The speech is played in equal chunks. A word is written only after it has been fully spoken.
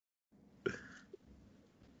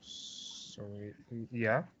So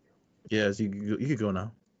yeah. Yes, you could go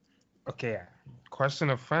now. Okay. Question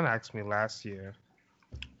a friend asked me last year.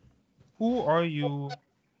 Who are you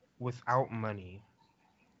without money?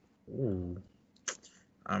 Ooh.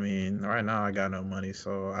 I mean, right now I got no money,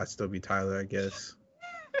 so I'd still be Tyler, I guess.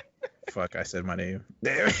 Fuck, I said my name.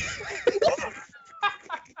 Damn.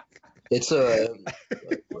 It's a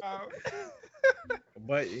Wow.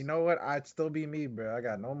 But you know what? I'd still be me, bro. I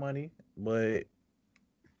got no money, but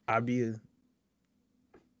I'd be.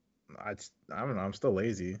 I don't know. I'm still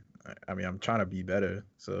lazy. I mean, I'm trying to be better.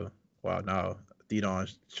 So, wow, now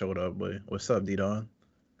Dedon showed up. But what's up, Dedon?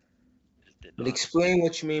 Just did But on. explain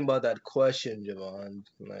what you mean by that question, Javon.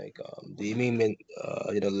 Like, do you mean,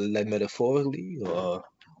 like metaphorically or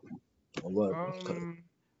what?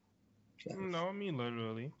 No, I mean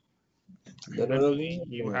literally. Literally? Literally,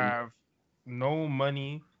 you have no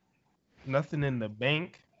money, nothing in the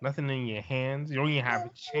bank, nothing in your hands. You don't even have a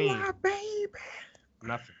change. Baby.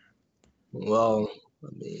 Nothing. Well, I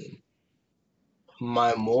mean,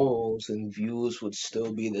 my morals and views would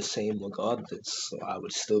still be the same regardless. So I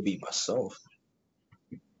would still be myself.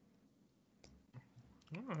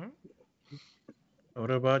 All right.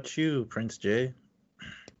 What about you, Prince J?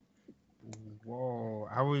 Whoa.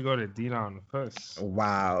 How we go to Dedon first?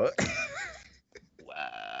 Wow.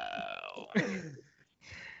 Wow.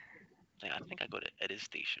 I think I go to edit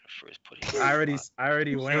station first. Put him on I the already, spot. I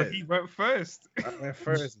already Yo, went. he went first. I went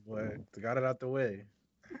first, boy. Got it out the way.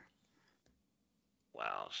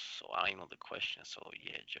 Wow. So I don't even know the question. So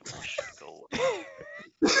yeah, Javon should go.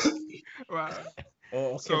 Wow. Oh,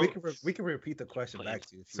 okay. So, We can repeat the question Put him. back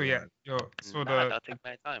to you if so you yeah, want. yo, so Nah, I gotta take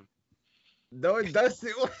my time. No, it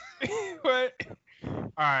doesn't. what? All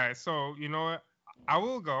right, so you know what? I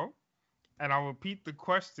will go, and I'll repeat the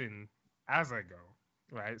question as I go.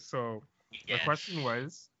 Right. So the question Yes.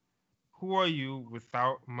 was, who are you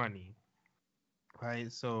without money?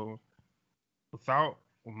 Right. So without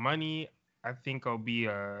money, I think I'll be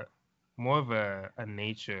a more of a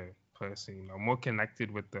nature person. You know, more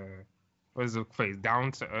connected with the what is the phrase?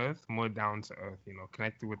 Down to earth, more down to earth. You know,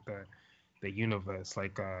 connected with the universe.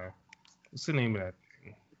 Like what's the name of that?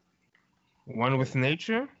 One with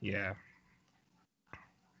nature. Yeah.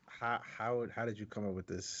 How did you come up with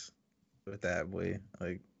this with that boy?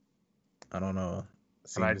 Like I don't know.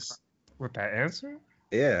 Like Seems with that answer.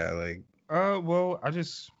 yeah. Like Well, I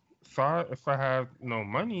just thought if I have no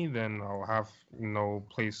money, then I'll have no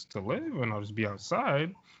place to live, and I'll just be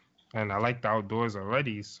outside. And I like the outdoors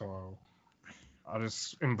already, so I'll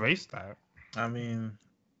just embrace that. I mean,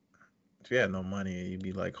 if you had no money, you'd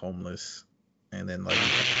be like homeless, and then like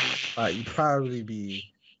you probably be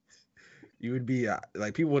you would be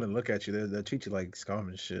like people wouldn't look at you. They'll treat you like scum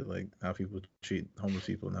and shit. Like how people treat homeless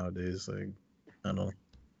people nowadays. Like I don't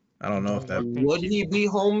I don't know if that. What can Would keep? he be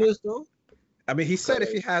homeless though? I mean, he said if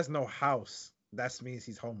he 'Cause- has no house, that means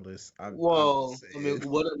he's homeless. I'm well, just I mean, saying.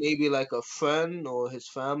 would it maybe like a friend or his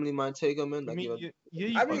family might take him in? I Like, mean,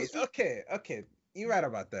 yeah, I you mean, could. okay, you're right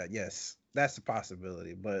about that. Yes, that's a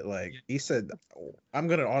possibility. But like Yeah, he said, I'm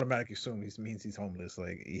gonna automatically assume he means he's homeless.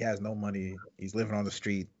 Like he has no money. He's living on the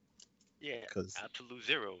street. Yeah. Cause Absolute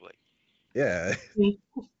zero. Like yeah,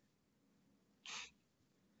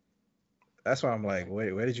 that's why I'm like,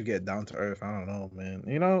 wait, where did you get down to earth? I don't know, man.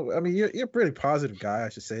 You know, I mean, you're a pretty positive guy, I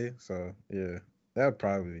should say. So yeah, that would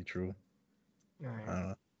probably be true. I alright. don't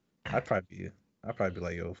know. I'd probably be, I'd probably be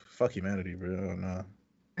like, yo, fuck humanity, bro. I don't know.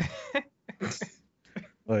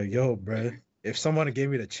 Like, yo, bro, if someone gave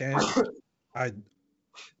me the chance, I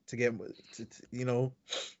to get you know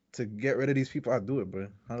to get rid of these people, I'd do it, bro,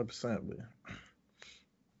 100%. But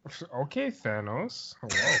Okay, Thanos. Whoa.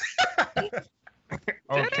 dead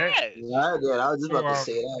Okay. ass. yeah, yeah, I was just So about to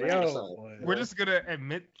say that. yo, Son. boy, we're just gonna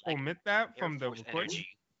Like omit that Air from the Force recording. energy.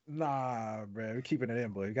 nah, bro, we're keeping it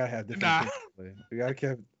in, boy. We gotta have different Nah. opinions, boy. We gotta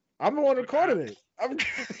keep. I'm the one recording it. I'm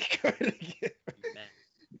recording it.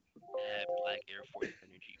 Mad black Air Force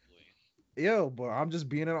energy, boy. Yo, boy, I'm just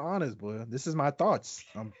being honest, boy. This is my thoughts.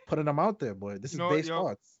 I'm putting them out there, boy. This You is know, base yo,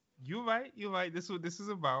 thoughts. you're right. You're right. This is what this is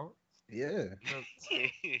about. Yeah. So,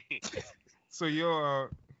 so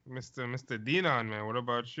you're Mr. Dinon, man. What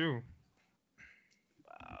about you?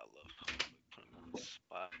 Wow, I love how we put him on the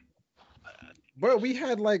spot. I think Bro, it's we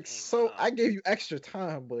had like dang, so wow, I gave you extra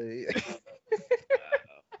time, boy. wow.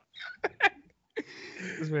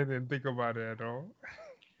 This man didn't think about it at all.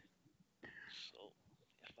 So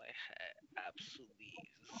if I had absolutely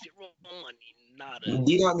zero money, nada, You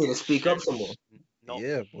do not need to no speak up some sense, more. no.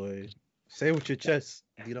 Yeah, boy. Say with your chest,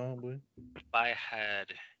 you know, boy. If I had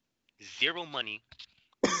zero money,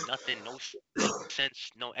 nothing, no sense,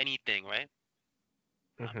 no anything, right?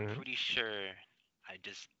 I'm Mm-hmm. pretty sure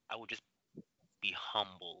I would just be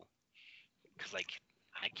humble, cause like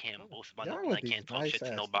I can't boast about Y'all nothing. with I these can't talk shit to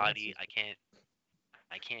nice-ass nobody. answers.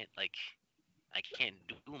 I can't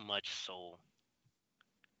do much. So,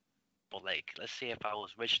 but like, let's say if I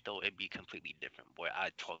was rich though, it'd be completely different. Boy,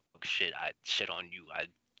 I'd talk shit. I'd shit on you. I'd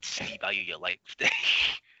devalue your life.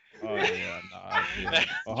 Oh yeah, nah, yeah,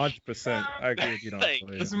 100%. I agree with you, on Like,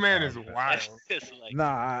 boy. This man is 100%. wild. it's like,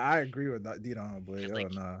 Nah, I agree with that, on boy. cause Oh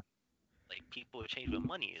like, nah, people change with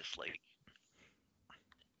money. It's like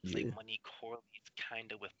yeah. money correlates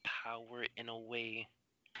kind of with power in a way.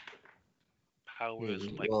 Power is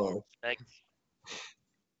like more Well, respect.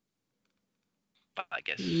 But I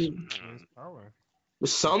guess His power.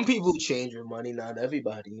 some people change with money, not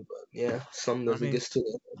everybody, but yeah, some I doesn't mean, get to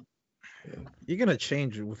that. you're gonna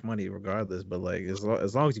change it with money regardless, but like as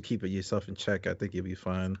long as you keep it yourself in check, I think you'll be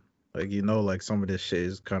fine. Like like some of this shit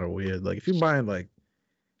is kind of weird. Like if you're buying like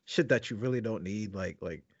shit that you really don't need, like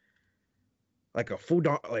a food,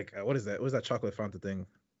 like what is that? What is that chocolate fountain thing?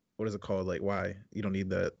 What is it called? Like why you don't need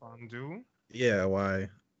that? Fondue. Yeah, why?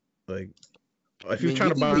 Like I if you're mean, trying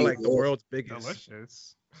you to can buy be like the world's biggest,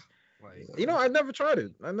 Delicious. Like, I never tried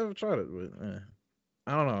it. But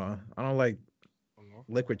I don't know. I don't like I don't know.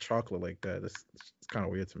 liquid chocolate like that. It's kind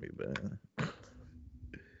of weird to me. But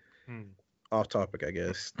Hmm. off topic, I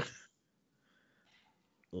guess.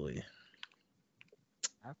 Oy.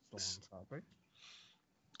 That's the one topic.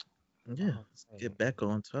 Yeah, Say. get back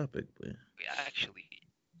on topic, but actually,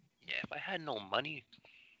 yeah. If I had no money,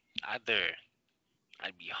 either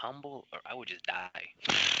I'd be humble or I would just die.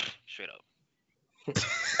 Straight up.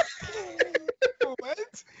 What?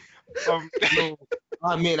 No.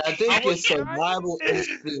 I mean, I I think your would die. survival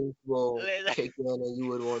instinct will kick in, and you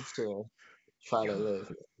would want to try to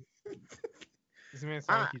live. This man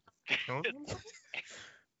sound I, like he's killing himself.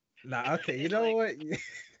 nah. Okay, you It's know like, what?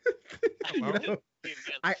 Hello? being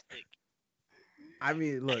I realistic. I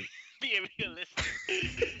mean, look. Being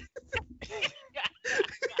realistic.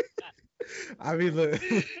 I mean, look.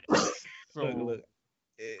 So Look.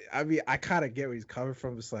 I mean, I kind of get where he's coming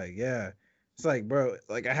from. It's like, yeah, it's like, bro,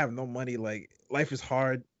 like I have no money. Like life is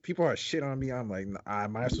hard. People are shit on me. I'm like, I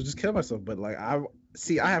might as well just kill myself. But like, I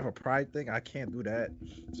have a pride thing. I can't do that.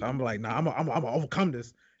 So I'm like, nah, I'm gonna overcome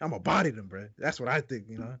this. I'm gonna body them, bro. That's what I think.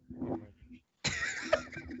 oh my,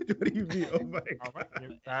 What do you mean? Oh my I like god.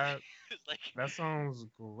 it. That It's like, that sounds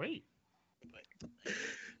great. but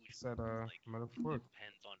You said like metaphor.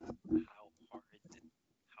 depends on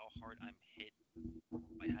how hard I'm hit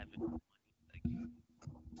by having no money.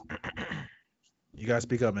 Like You gotta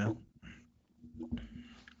speak up, man. it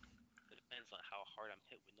depends on how hard I'm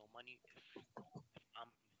hit with no money. If I'm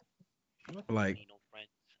no Like, money, no friends,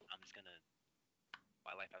 I'm just gonna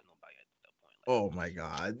my life has no value at that point. Like oh my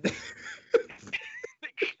god.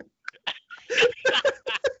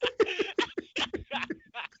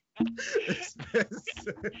 This man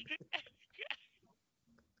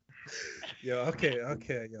Yo,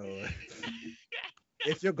 okay, yo.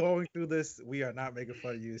 If you're going through this, we are not making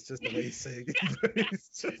fun of you. It's just the way he's saying it.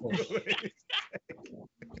 It's just the way he's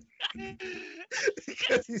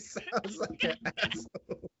because he sounds like an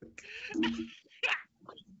asshole.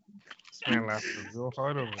 This man laughing real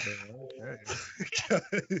hard over there.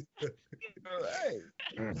 Okay.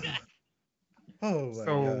 Alright. Oh my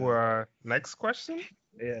So god. next question.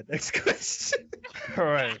 Yeah, next question. All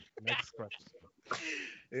right, next question.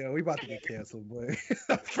 Yeah, we about to get canceled, boy.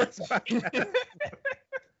 First podcast.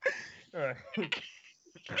 All right.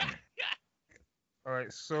 All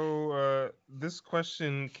right. So this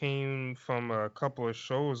question came from a couple of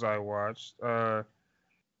shows I watched.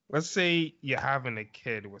 Let's say you're having a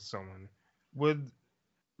kid with someone. Would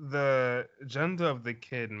the gender of the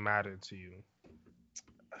kid matter to you?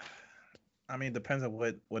 I mean, depends on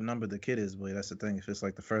what number the kid is, boy. That's the thing. If it's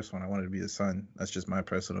like the first one, I want it to be a son. That's just my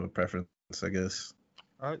personal preference, I guess.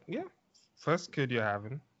 Yeah. First kid you're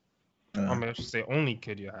having. I mean, I should say only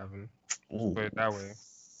kid you're having. Ooh. Put it that way.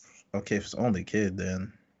 Okay, if it's only kid,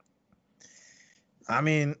 then I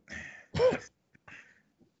mean,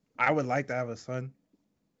 I would like to have a son,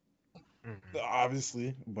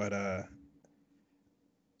 obviously, but I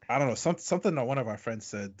don't know. Something that one of our friends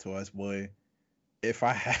said to us, boy. If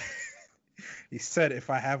I had, he said, if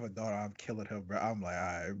I have a daughter, I'm killing her, bro. I'm like,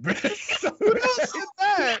 all right, bro. Who else said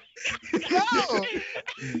that? No.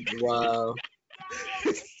 Wow.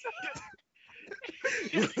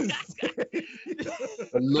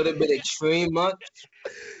 A little bit extreme much?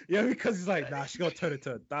 Yeah, because he's like, nah, she gonna turn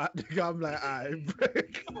into a thought. I'm like, all right, bro.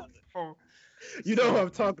 Oh, You know what I'm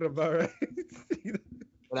talking about, right?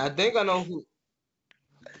 But I think I know who.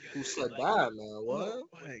 Who said Like, that, man? What? Oh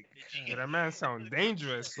my Yeah, god. that man sound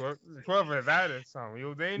dangerous. Whoever that is sound real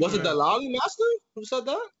Was it the dangerous. Lolly Master who said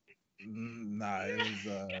that? Nah,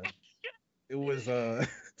 it was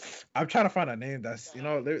I'm trying to find a name that's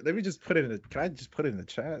let me just put it in the can I just put it in the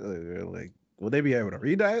chat? Like will they be able to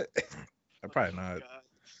read that? Probably not.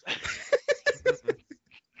 God.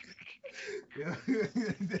 Yeah.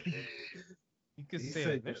 You could He say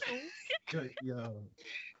said, initials. yo.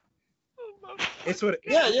 Oh my It's what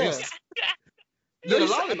Yeah, yeah. it's, Yeah, no, the you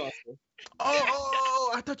said, Lolly Master.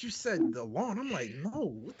 I thought you said the lawn. I'm like, no,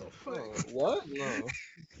 what the Oh, fuck? what? No.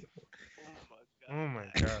 Oh my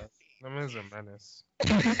god, that man's a menace.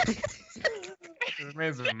 That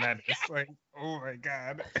man's a menace. Like, oh my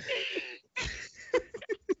god.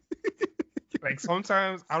 Like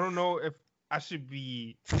sometimes I don't know if I should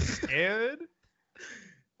be scared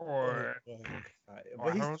or But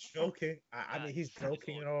I he's don't know. joking. I mean, he's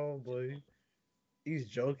joking and all, but he's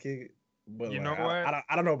joking. But You like, know what?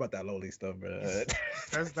 I don't know about that lowly stuff, bro.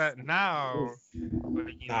 Says that now, but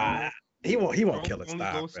Nah, he won't kill her. only go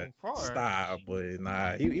Stop, bro. so far. Stop, boy.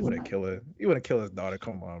 Nah, he wouldn't kill her. He wouldn't kill his daughter.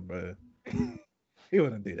 Come on, bro. He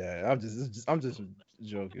wouldn't do that. I'm just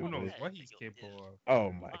joking, Who knows bro. what he's capable of?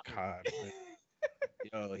 Oh my god, bro.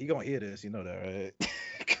 Yo, he gonna hear this. You know that, right? Let's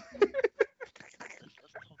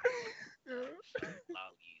talk about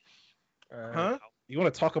lollies. Huh? You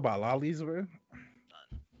want to talk about lollies, bro?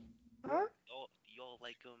 Huh? Y'all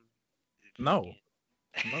like them? No.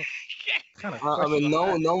 No. Kind of I question. mean, no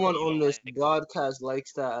one You on don't this like broadcast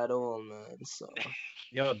likes that at all, man. So.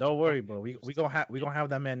 Yo, don't worry, bro. We gonna have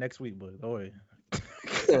that man next week, bro. Don't worry.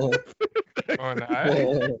 Oh no.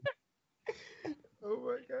 Oh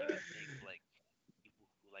my god. think like people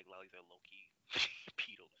who like lollies are low key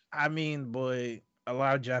pedos. I mean, boy, a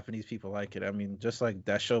lot of Japanese people like it. I mean, just like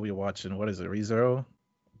that show we watching. What is it, ReZero?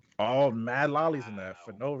 All mad lollies in that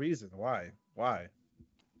for no reason. Why? Why?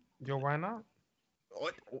 Yo, why not?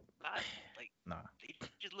 What? Not like Nah. they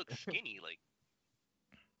just look skinny. Like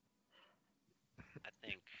I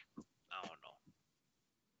think I don't know.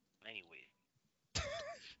 Anyway,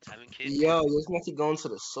 having kids. Yo, this must be going to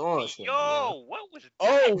the source, man. Yo, what was that?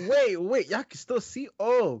 Oh wait, y'all can still see.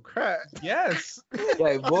 Oh crap! Yes.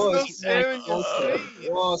 Yeah, boys, Still staring go your to the face.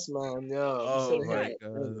 source, man. Yo, Oh should my have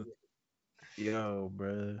god. Yo,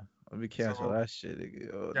 bro. Let me cancel So- that shit.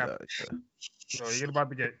 Nigga. Oh, Yeah. no. So you're about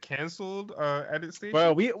to get canceled, edit station?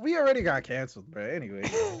 Bro, we already got canceled, bro. Anyway,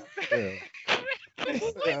 yeah.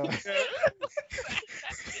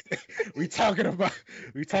 we talking about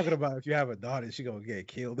if you have a daughter, she gonna get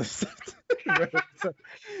killed or something. Bro, so,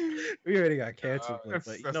 we already got canceled, but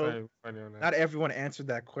That's you not know, even funny on that. not everyone answered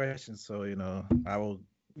that question, so you know, I will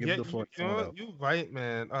give Yeah, the floor to you know someone what? else. You right,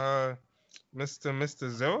 man. Mr.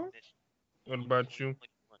 Zero, what about you?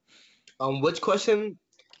 Which question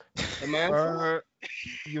am I answering?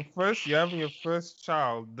 You having your first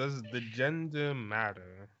child. Does the gender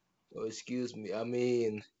matter? Oh, excuse me. I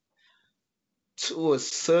mean, to a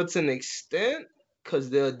certain extent, because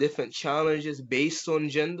there are different challenges based on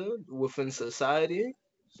gender within society.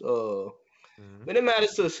 So, Mhm. but it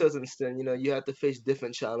matters to a certain extent. You know, you have to face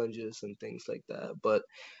different challenges and things like that. But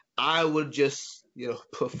I would just,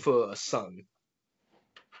 prefer a son.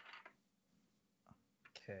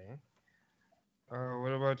 Okay.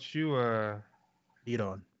 What about you,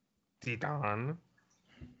 Dedon. Dedon? Look,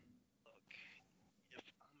 if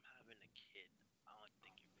I'm having a kid, I don't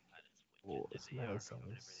think it really matters what Oh, gender this they man are.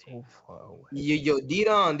 sounds so far away. Yo,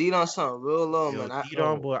 Dedon, sound real low, Yo, man.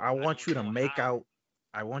 Dedon, boy, I want don't you to know make how. out.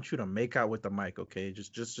 I want you to make out with the mic, okay?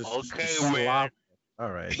 Just Okay, slop.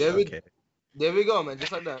 All right, There we, okay. there we go, man.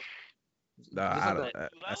 Just like that. Nah, Just I like don't,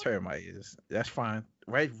 that. that's hurting my ears. That's fine.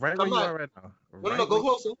 Right where Come you back. are right now. No, Right go where.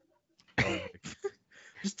 closer. Oh my.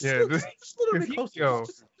 Just, Yeah, just a little bit Cause closer. yo,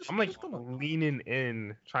 Just I'm like come on. leaning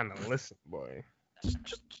in, trying to listen, boy. Just.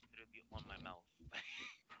 It'll be on my mouth.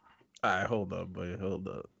 All right, hold up, boy. Hold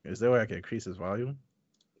up. Is there a way I can increase his volume?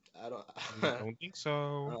 I don't. I don't think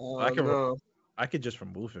so. I Oh can. no. I could just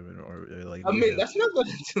remove him or like. I mute mean, him. that's not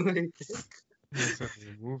gonna do anything. Yes, I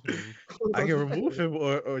remove him. I can remove him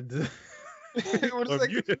What is or that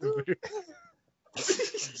mute gonna him. do?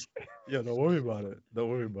 Yeah, don't worry about it. Don't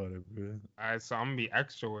worry about it, man. Alright, so I'm gonna be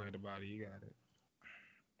extra worried about it. You got it.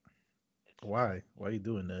 Why? Why are you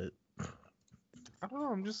doing that? I don't know.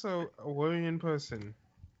 I'm just a worrying person.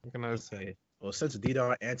 What can I say? Okay. Well, since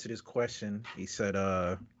Dedon answered his question, he said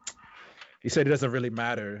it doesn't really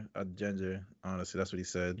matter gender. Honestly, that's what he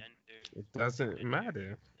said. Gender. It doesn't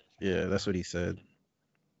matter. Yeah, that's what he said.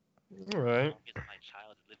 All right. As long as my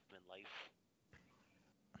child is living life,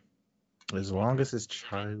 As long as his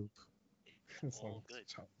child. it's all good.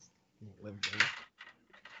 Live good.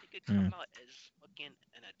 could come out as fucking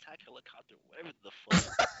an attack helicopter, whatever the fuck.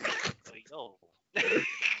 But yo.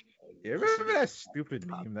 You remember that stupid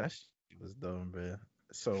meme? That shit was dumb, man.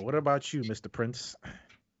 So, what about you, Mr. Prince?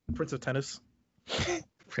 Prince of Tennis?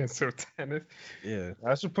 Prince of Tennis. Yeah.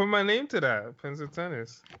 I should put my name to that. Prince of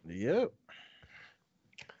Tennis. Yep.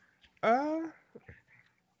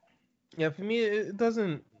 Yeah, for me, it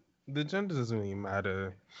doesn't. The gender doesn't really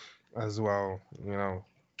matter as well. You know,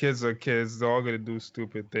 kids are kids. They're all gonna do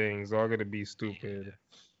stupid things. They're all gonna be stupid.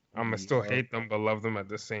 I'm gonna still hate them, but love them at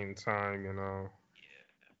the same time. You know,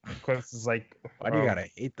 because it's like. Why do you gotta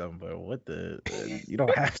hate them, bro? What the? You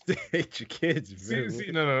don't have to hate your kids, bro.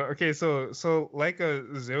 No. Okay, so like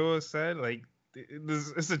Zero said, like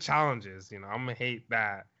it's the challenges. You know, I'm gonna hate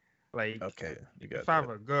that. Like, okay, you got if I have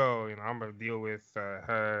a girl, you know, I'm gonna deal with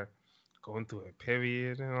her going through a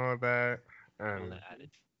period and all that.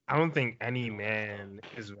 I don't think any man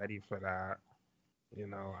is ready for that. You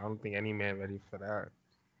know, I don't think any man ready for that.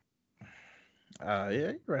 Yeah,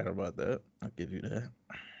 you're right about that. I'll give you that.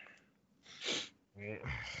 Yeah.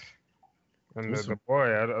 And the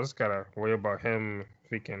boy, I just gotta worry about him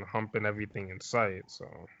freaking humping everything in sight. So,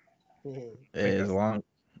 as long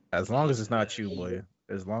as it's not you, boy.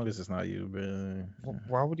 As long as it's not you, bro.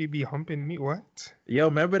 Why would he be humping me? What? Yo,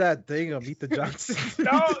 remember that thing of Meet the Johnson?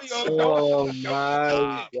 Oh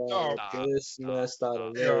my god, this man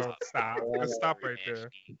started. Yo, stop. Let's stop right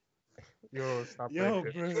there. Yo, stop right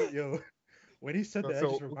there. Bro, yo. When he said that, I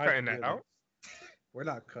just reminded me that out? We're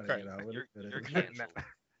not cutting it out. You're cutting that out.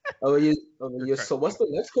 So what's the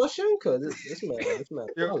next question? Cause this man.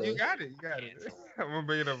 Yo, you got it. I'm gonna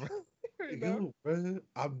bring it up. Yo, bro,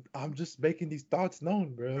 I'm just making these thoughts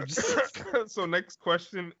known, bro. So next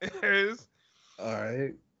question is. All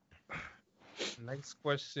right. Next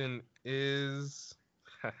question is.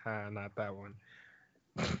 Not that one.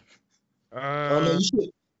 No,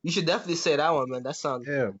 you should definitely say that one, man. That sounds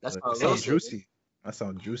juicy. That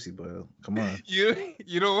sounds juicy, but come on. You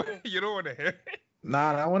don't want to hear it?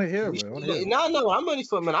 Nah, I want to hear it, bro. No, I'm ready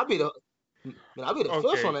for it, man. I'll be the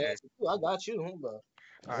first one to answer too. I got you.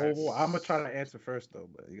 I'm gonna try to answer first though,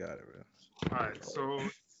 but you got it, bro. All right, so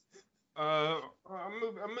I'm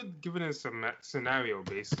gonna give it a scenario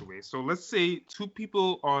based way. So let's say two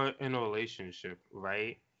people are in a relationship,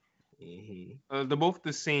 right? Mm-hmm. They're both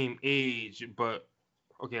the same age, but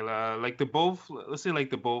okay, like they're both. Let's say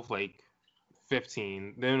like they're both like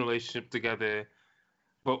 15. They're in a relationship together,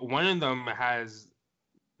 but one of them has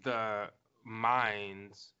the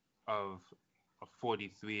minds of a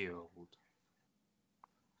 43-year-old.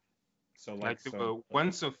 So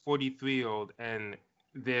one's a 43-year-old and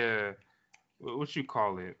they're what you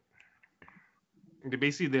call it? They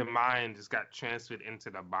basically their mind just got transferred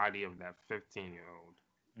into the body of that 15-year-old.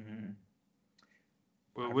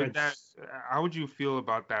 Mm-hmm. With that, how would you feel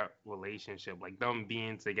about that relationship? Like them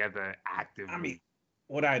being together actively. I mean,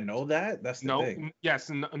 would I know that? That's the thing.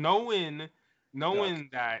 Yes, knowing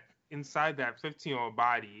that inside that 15-year-old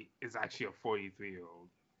body is actually a 43-year-old.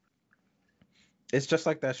 It's just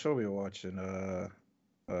like that show we were watching,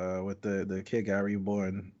 with the kid got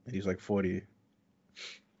reborn. He's like 40.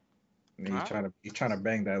 And he's trying to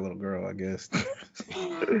bang that little girl, I guess.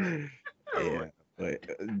 Yeah, but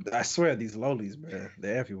I swear these lolies, bro,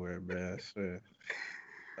 they're everywhere, bro. I swear.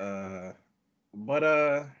 But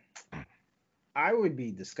I would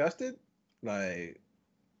be disgusted. Like,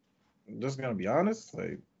 I'm just gonna be honest.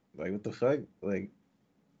 Like what the fuck? Like,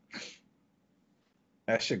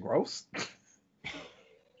 that shit gross.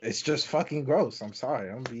 It's just fucking gross. I'm sorry.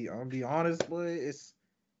 I'm gonna be honest, boy.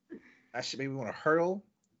 That shit made me want to hurl.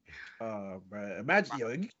 Bro, imagine,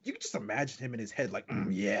 you can just imagine him in his head, like,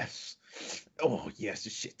 yes, oh yes,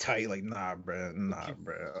 this shit tight. Like, nah, bro.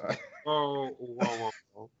 Whoa.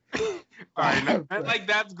 All right, not like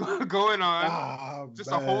that's going on. Just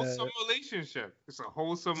a wholesome relationship. It's a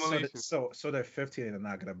wholesome relationship. So they're 15 and they're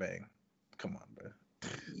not gonna bang. Come on, bro.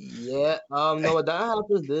 Yeah, no, when that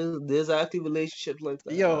happens, there's active relationships like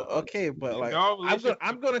that. Yo, okay, but like,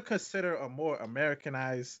 I'm gonna consider a more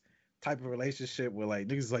Americanized type of relationship where like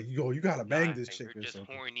niggas like, yo, you gotta bang this chick or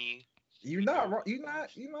something. Horny. You're not wrong. You're not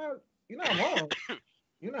wrong.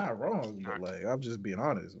 You're not wrong, but like, I'm just being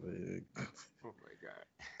honest. But... Oh my god.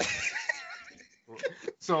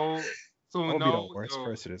 So I'll be the worst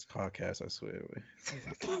person in this podcast, I swear.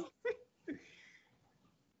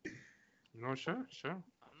 No, sure. I'm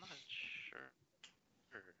not sure.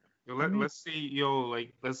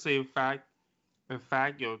 Let's say in fact,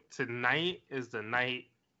 tonight is the night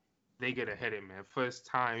they get a hit it, man. First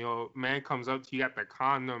time, man comes up to you, got the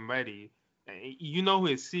condom ready. And you know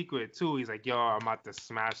his secret too. He's like, yo, I'm about to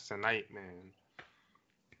smash tonight, man.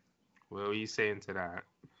 What are you saying to that?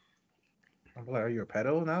 I'm like, are you a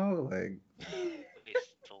pedo now? Like, Wait,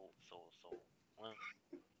 so one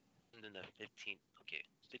in the 15, okay,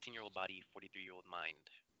 15-year-old body, 43-year-old mind,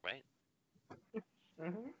 right?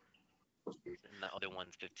 Mhm. And the other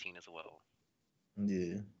one's 15 as well.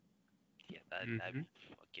 yeah, Yeah, that Mhm.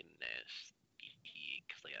 fucking nasty.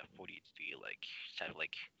 Cause like at 43, like have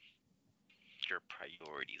like your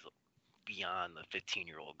priorities beyond the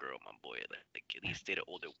 15-year-old girl, my boy. Like at least date an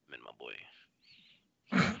older woman, my boy,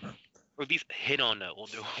 or at least hit on the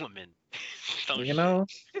older woman. Some you shit. know,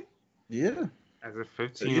 yeah. As a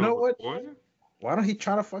You know 15-year-old what? boy. Why don't he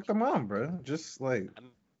try to fuck the mom, bro? Just like, I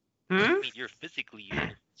mean, Hmm? you're physically you're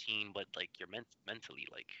 15, but like you're mentally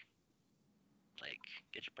like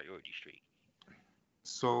get your priorities straight.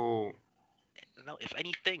 So No, if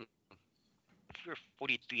anything, if you're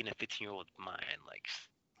 43 and a 15-year-old mind, like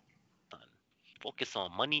son, focus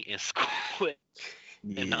on money and school and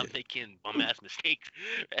yeah. not making bum ass mistakes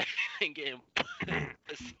and getting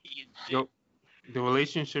pussy and shit. yo, the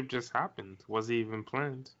relationship just happened. Was it even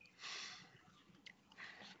planned?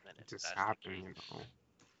 And It if just that's the happened, you case, know.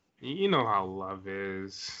 You know how love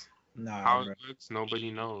is. Nah, How it bro. works,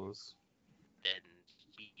 nobody knows. then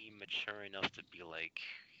be mature enough to be like,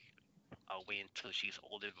 I'll wait until she's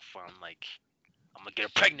older before I'm gonna get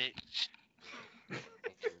her pregnant.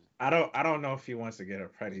 And I don't know if he wants to get her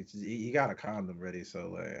pregnant. He got a condom ready, so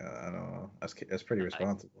like, I don't know. That's pretty I,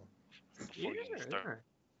 responsible. Yeah, before you start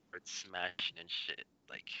yeah. smashing and shit,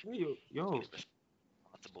 like Yeah, be yo, the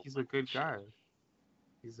responsible he's a one and good shit. guy.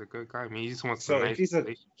 He's a good guy. I mean, he just wants a So if nice he's a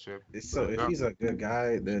relationship. so Let it if go. he's a good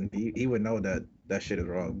guy, then he would know that that shit is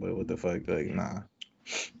wrong. But what the fuck, like, nah,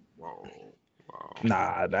 Whoa, whoa,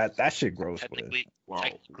 nah, that shit gross, but Technically, whoa.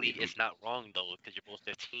 technically, it's not wrong though, because you're both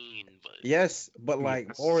 15. But yes, but like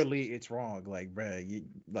Yes. morally, it's wrong. Like, bruh, you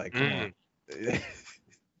like, come on. Mm.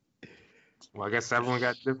 Well, I guess everyone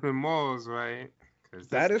got different morals, right? Because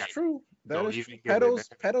this That is guy true. That don't is true. even give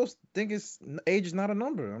it. Pedos think age is not a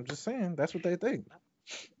number. I'm just saying that's what they think.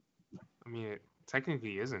 I mean, it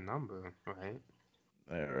technically is a number, right?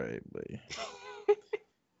 All right, but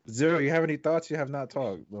Zero, you have any thoughts? You have not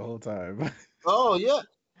talked the whole time. Oh yeah.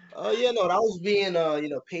 Oh yeah, no, I was being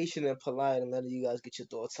patient and polite and letting you guys get your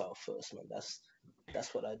thoughts out first, man.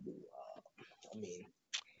 That's what I do. I mean,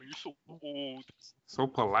 you're so old. So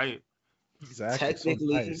polite. He's acting so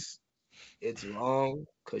technically nice. it's wrong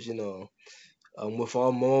because with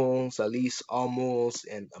our morals, at least our morals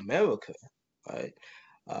in America, right?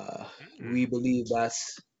 We Mm. believe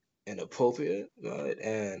that's inappropriate, right?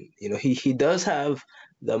 And he does have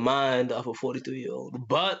the mind of a 43-year-old,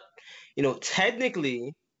 but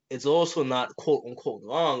technically it's also not quote unquote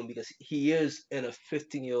wrong because he is in a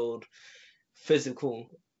 15-year-old physical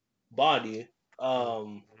body.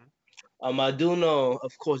 Um, Mhm. I do know,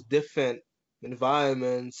 of course, different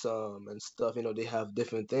environments and stuff. They have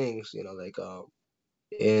different things. Like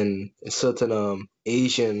in certain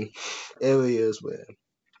Asian areas where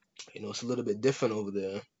it's a little bit different over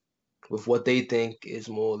there with what they think is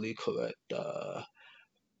morally correct.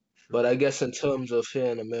 But I True. guess in terms of here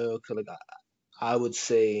in America, like I would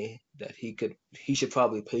say that he should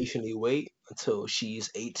probably patiently wait until she's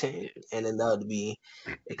 18, Yeah. and then that would be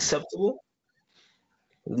acceptable,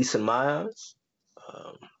 at least in my eyes.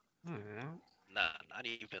 Um, Mhm. Nah, not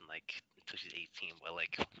even like until she's 18, but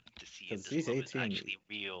like to see if Because this he's love is 18. actually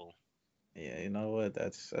real. Yeah, you know what?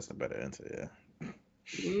 That's a better answer.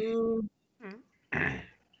 mm, Mhm.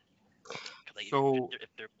 Cause like So if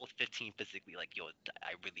they're both 15 physically, like yo,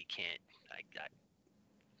 I really can't.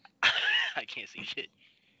 I can't see shit.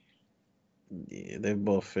 Yeah, they're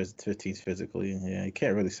both 15s physically. Yeah, you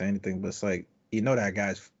can't really say anything, but it's like you know that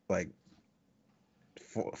guy's like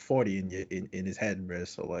 40 in his head, bro.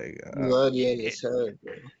 So like, I you don't know. already in Yeah, his head,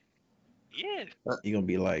 bro. yeah. You're gonna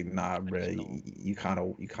be like, nah, I bro. just know. You kind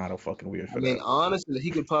of fucking weird I for mean, that. honestly,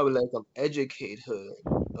 he could probably like educate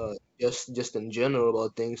her, just in general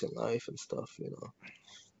about things in life and stuff.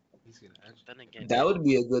 he's gonna edge. Then again, That would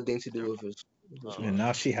be a good thing to they're do with his And love. now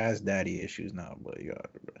wife. she has daddy issues now, but you got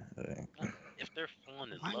it, Well, if they're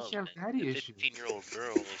falling in Why does love, she have then the daddy issues? 15-year-old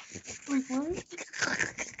girl is Like what?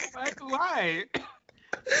 Why? Why?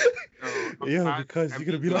 Yo, I'm Yo, not. because you're Every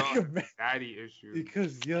gonna be girl like has a man. daddy issues.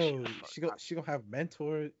 Because shut yo, the fuck. she gonna have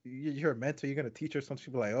mentor. You're a mentor. You're gonna teach her something.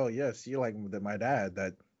 She'll be like, oh yes, you're like my dad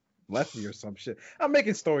that left me or some shit. I'm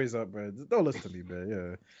making stories up, bro. Don't listen to me, bro.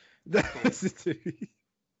 Yeah, don't listen to me.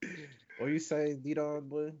 What you say, Dedon,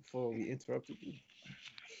 boy? Before we interrupted you.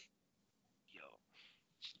 Yo,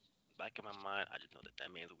 back in my mind, I just know that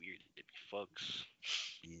that man's weird if he fucks.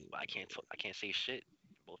 Yeah. But I can't talk. I can't say shit.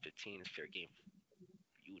 Both 15 is fair game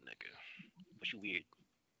for you, nigga. But you weird.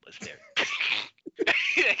 But it's fair.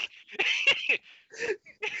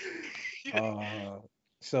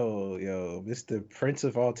 So yo, Mr. Prince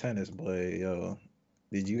of all tennis, boy, yo,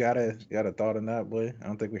 did you got a thought on that, boy? I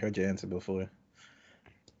don't think we heard your answer before.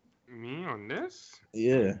 Me on this?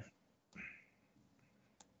 Yeah.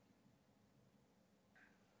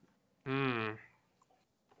 Hmm.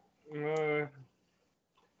 Uh,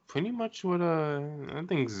 pretty much what I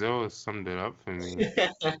think Zero summed it up for me.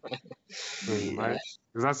 Pretty Yeah. much.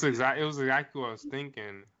 'Cause it was exactly what I was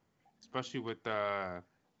thinking, especially with the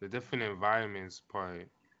different environments part.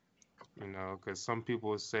 You know, because some people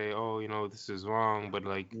would say, "Oh, you know, this is wrong," but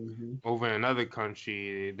like hmm over in another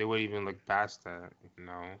country, they wouldn't even look past that. You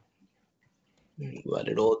know. But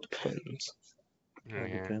it all depends. All Yeah.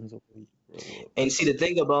 depends on where you grow up. And see, the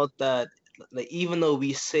thing about that, like even though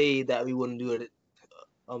we say that we wouldn't do it,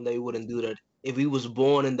 that we wouldn't do that, if we was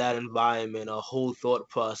born in that environment, our whole thought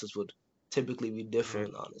process would typically be Yeah.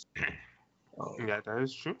 different, honestly. Yeah, that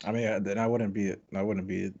is true. I mean, then I wouldn't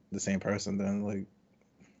be the same person then. Like,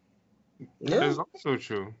 That Yeah, is also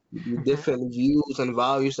true. different views and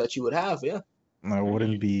values that you would have. Yeah. I Your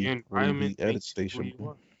wouldn't environment be edit makes you who you station.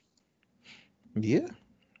 are. Yeah,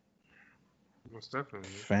 Most definitely.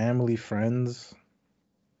 family, friends,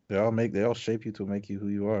 they all shape you to make you who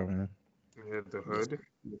you are, man. Yeah, the hood.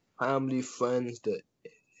 Family, friends, the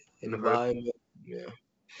The hood. environment, yeah,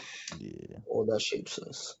 Yeah. all that shapes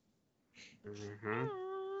us. Mm-hmm.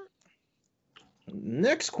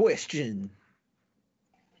 Next question,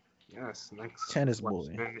 Yes, next tennis boy.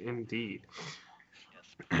 question indeed.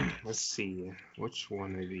 Yes. Let's see. Which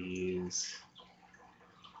one of these?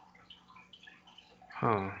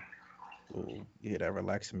 Huh. Ooh, you hear that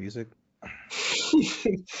relaxing music?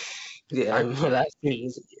 Yeah, I but that's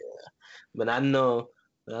music. Yeah, but I know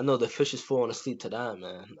the fish is falling asleep to that,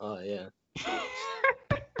 man. Oh yeah.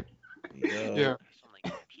 Yo, yeah. Sound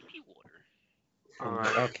like pee pee water. All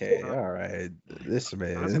right. okay, all right. This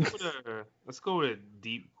man. Let's go with a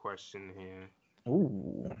deep question here.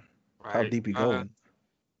 Ooh, how Right. deep you going?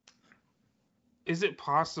 Is it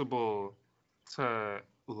possible to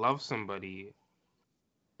love somebody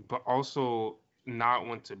but also not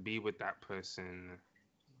want to be with that person,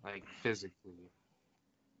 like physically?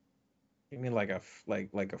 You mean like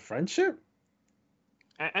like a friendship?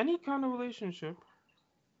 Any kind of relationship.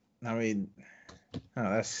 I mean,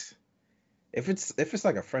 no, that's if it's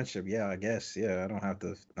like a friendship, yeah, I guess, yeah. I don't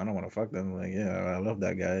want to fuck them. Like, yeah, I love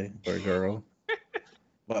that guy or girl.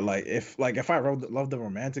 But if I love them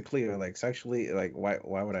romantically or like sexually, like why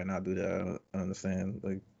would I not do that? I don't understand.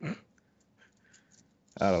 Like,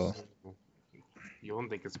 I don't So you don't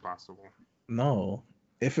think it's possible? know.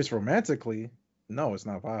 If it's romantically, no, it's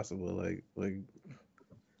not possible.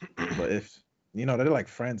 But if they're like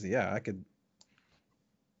friends, yeah, I could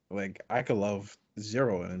love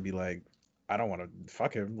Zero and be like, I don't want to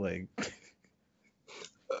fuck him. Like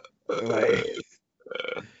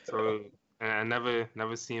So and I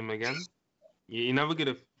never see him again. You never get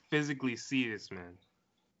to physically see this man.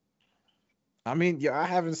 I mean, yeah, I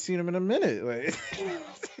haven't seen him in a minute. Like,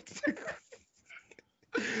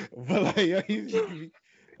 but like, yeah,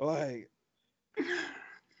 like,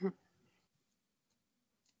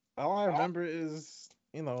 all I remember is,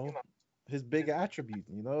 his big attribute.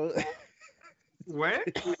 What?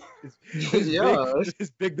 Yeah,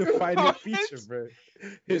 His big defining feature, bro.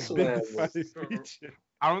 His this big man was. defining So, feature.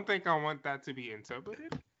 I don't think I want that to be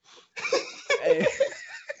interpreted. Hey.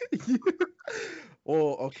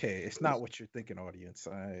 Well, okay, it's not what you're thinking, audience.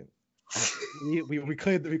 We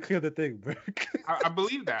cleared the thing, bro. I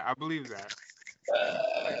believe that. I believe that.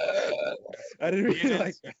 I didn't Great really like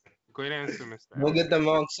answer. that. Great answer, Mr. Don't get Elliot. them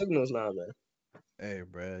wrong signals now, man. Hey,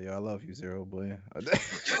 bro, yo, I love you, Zero boy. I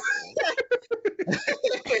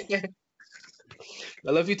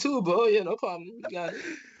love you too, bro. Yeah, no problem. You got it.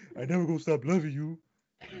 I never gonna stop loving you,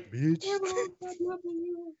 bitch.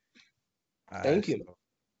 Thank Alright, you.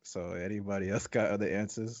 so anybody else got other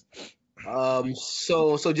answers?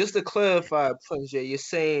 So just to clarify, Prince J, you're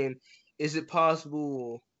saying, is it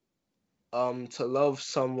possible to love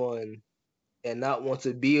someone and not want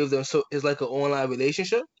to be with them? So it's like an online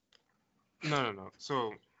relationship? No.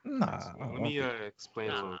 So Nah, I let don't me think. explain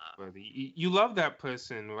a Nah. little further. You love that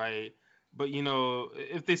person, right? But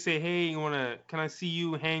if they say, "Hey, can I see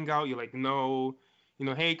you hang out?" You're like, "No."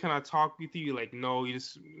 "Hey, can I talk with you?" You're like, "No." You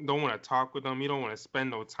just don't want to talk with them. You don't want to spend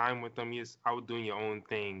no time with them. You're just out doing your own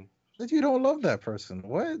thing. That you don't love that person.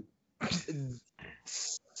 What?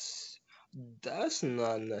 That's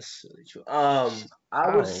not necessarily true. I would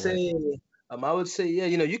How? Like, say, I would say, yeah,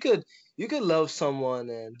 you could love someone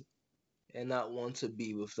and and not want to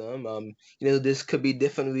be with them. This could be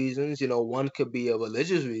different reasons. One could be a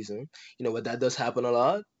religious reason. But that does happen a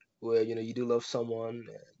lot, where you do love someone,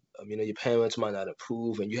 and your parents might not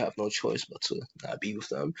approve, and you have no choice but to not be with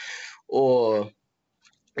them. Or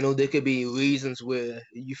there could be reasons where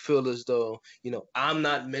you feel as though I'm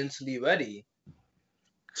not mentally ready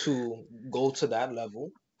to go to that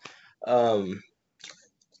level. Um,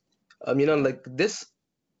 like this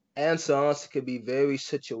answer honestly could be very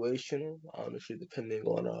situational, honestly, depending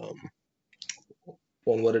on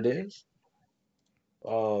what it is.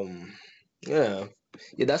 Um, yeah,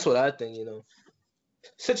 yeah, that's what I think.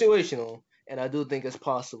 Situational, and I do think it's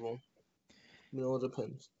possible. It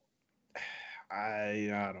depends.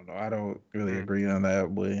 I don't know. I don't really Mm. agree on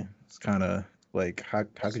that, but it's kind of like how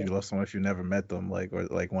could you love someone if you never met them, like, or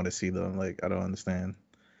like want to see them? Like, I don't understand.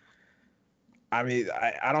 I mean,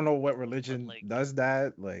 I don't know what But religion like, does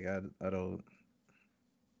that. Like, I don't.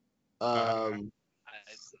 Uh, Um, I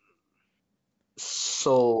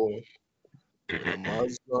so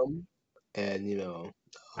Muslim, and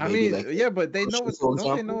I maybe mean, like yeah, but they know Christian, what for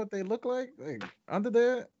don't they know example. what they look like? Like under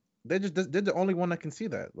there, they're the only one that can see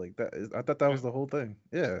that. Like that is, I thought that was the whole thing.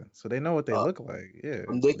 Yeah, so they know what they Uh, look like. Yeah,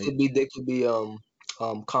 there could be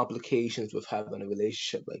complications with having a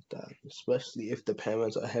relationship like that, especially if the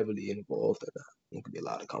parents are heavily involved in that. There could be a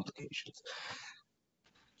lot of complications.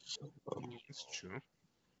 So, it's true.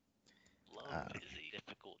 love uh, is a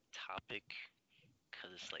difficult topic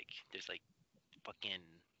because it's like there's like fucking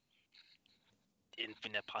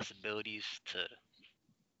infinite possibilities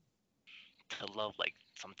to love, like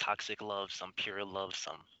some toxic love, some pure love,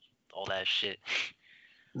 some all that shit.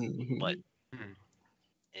 But mhm. Mm.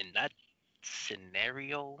 in that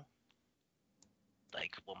scenario,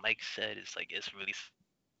 like what Mike said, is like it's really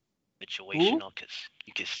Who? situational because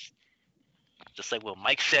you can just like what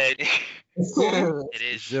Mike said, Who? it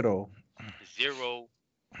is zero. zero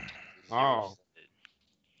zero. Oh,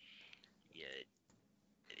 Yeah,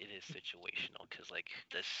 it is situational because like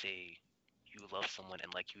let's say you love someone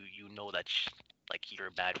and like you know that like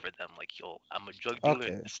you're bad for them. Like yo, I'm a drug dealer.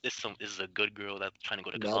 Okay, This is a good girl that's trying to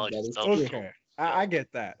go to college That and is stuff. true. So okay, I yo,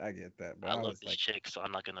 get that. I get that. But I I love was this like, chick, so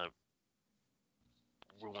I'm not gonna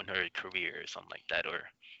ruin her career or something like that, or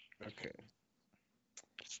okay,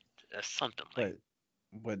 something like but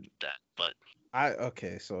but that. But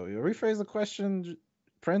okay. So you rephrase the question,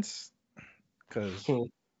 Prince, because Hmm.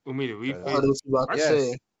 want me to I heard rephrase the what you about to question? say.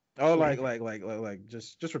 yes. Oh, Hmm. like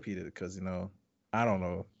just repeat it, because I don't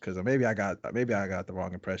know, because maybe I got the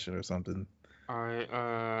wrong impression or something. All right.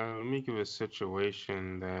 Let me give a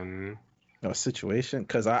situation then. No situation,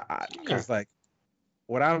 because Yeah. because like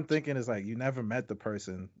what I'm thinking is like you never met the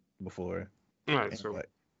person before, All right. and So, like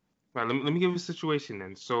let me give a situation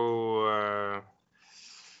then. So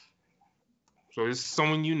it's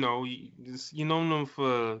someone you know. You know them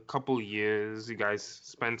for a couple years. You guys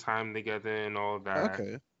spend time together and all that,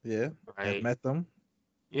 okay, yeah, I've right? met them.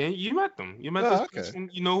 Yeah, you met them. You met this Oh, okay, person.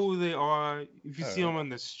 You know who they are. If you all see right, them on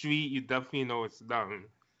the street, you definitely know it's them,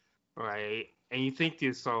 right? And you think to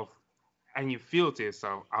yourself, and you feel to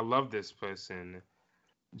yourself, I love this person,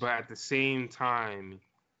 but at the same time,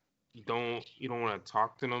 you don't want to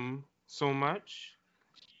talk to them so much.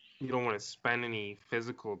 You don't want to spend any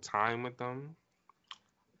physical time with them,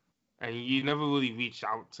 and you never really reach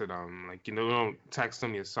out to them. Like you don't text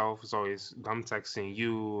them yourself. It's always them texting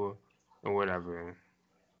you or whatever.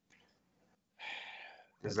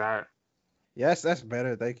 Is that, that yes, that's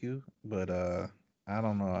better, thank you. But I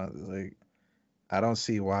don't know, like I don't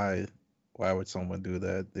see why would someone do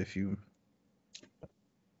that if you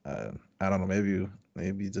I don't know,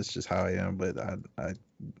 maybe that's just how I am, but I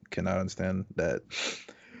cannot understand that.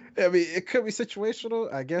 I mean, it could be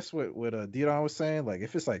situational. I guess what Dedon was saying, like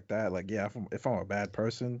if it's like that, like yeah, if I'm a bad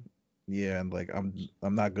person, yeah, and like I'm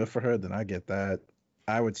not good for her, then I get that.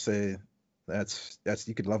 I would say that's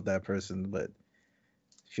you could love that person, but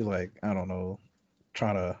if you like, I don't know,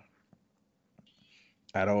 trying to,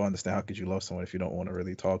 I don't understand how could you love someone if you don't want to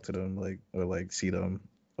really talk to them, like or like see them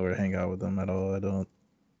or hang out with them at all.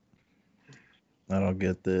 I don't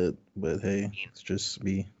get that, but hey, I mean, it's just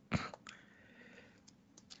me.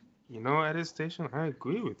 at this station? I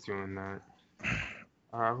agree with you on that.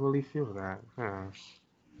 I really feel that. Yeah.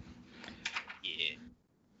 yeah,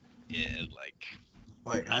 yeah. Like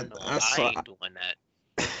Like I I know I I saw. ain't doing that.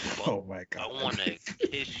 Fuck. Oh my I god. wanna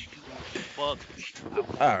kiss you. Fuck. I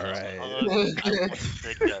want All to right. hug. I want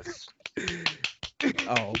to just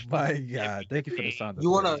Oh my god. Thank you for the everything. sound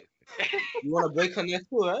You wanna effects. you wanna break her neck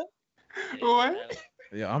too, right? Yeah, you, What? have,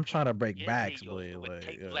 Yeah, I'm trying to break yeah, backs, yo, boy. you would Like,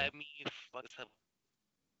 take yeah. flat me.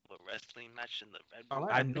 Fuck, a wrestling match in the Red All Bull.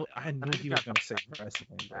 right, I knew he was gonna say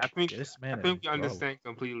wrestling, bro. I think This I man think is you understand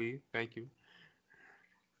completely. Thank you.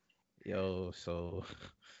 Yo, so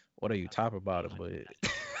what are you top about it? But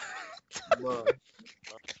Bro, Love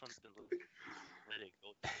something, let it go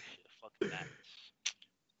type shit. Fuck that.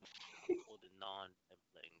 All the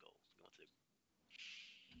letting go.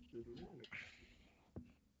 You want to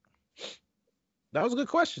that was a good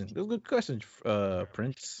question. It was a good question,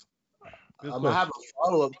 Prince. Good I have question. a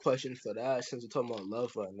follow-up question for that since we're talking about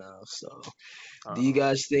love right now. So, do you Uh,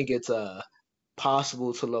 guys think it's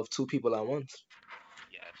possible to love two people at once?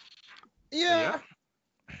 yes. yeah,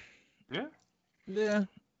 Yeah, yeah. yeah.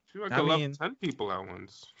 Sure, I I could love mean, 10 people at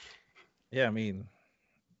once. yeah. I mean,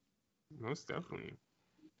 Most definitely.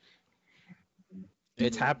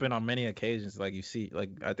 it's happened on many occasions. Like you see, like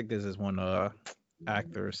I think there's this one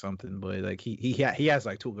actor or something, but like he has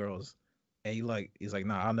like two girls, and he's like,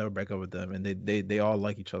 nah, I'll never break up with them, and they all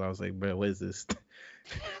like each other. I was like, bro, what is this?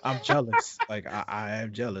 I'm jealous. Like I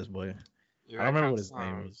am jealous, boy. Yeah, I don't remember what his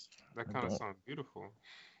name was. that I kind of don't. sounds beautiful.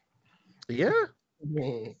 Yeah,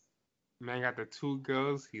 Man got the two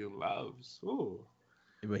girls he loves. Ooh.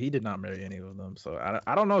 but he did not marry any of them, so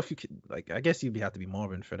I don't know if you could like. I guess you'd have to be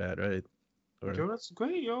Mormon for that, right? Or Yo, that's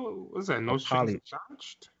great, yo. What's that? or No strings poly.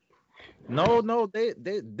 attached? No,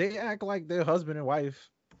 they act like they're husband and wife,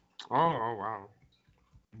 Oh, wow.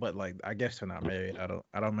 but like I guess they're not married. I don't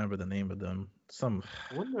remember the name of them. Some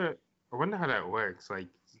I wonder how that works. Like,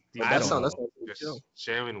 do But I you don't that know. sounds just chill.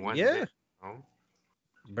 sharing one Yeah, dick? No?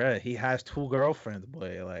 bruh, he has two girlfriends,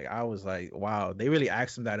 boy. Like I was like, wow, they really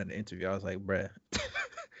asked him that in the interview. I was like, bruh,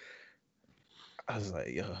 I was like,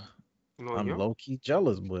 yo, No, I'm yo. low key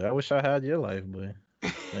jealous, boy. I wish I had your life, boy.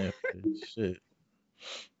 Man, shit.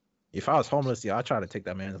 If I was homeless, yeah, I'd try to take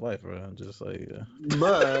that man's life, bro. I'm just like,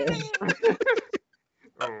 But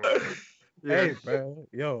Oh, yeah. hey, bro,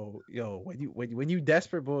 yo, when you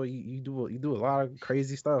desperate, boy, you do a lot of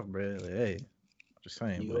crazy stuff, bro. Like, hey, just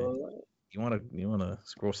saying, you boy. alright? You wanna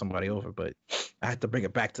scroll somebody over, but I had to bring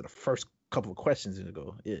it back to the first couple of questions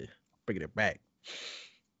ago. Yeah, bringing it back.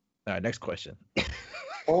 All right, next question.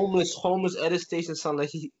 Homeless edit station sound like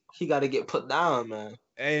he got to get put down, man.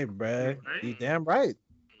 Hey, Yeah, bro, you right? damn right,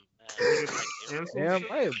 Man, You this get is that like cancel damn shit?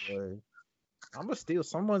 right, boy. I'm gonna steal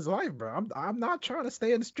someone's life, bro. I'm not trying to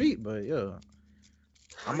stay in the street, but yeah,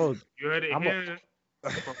 I'm a You heard it I'm a here,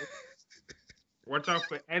 folks. Watch out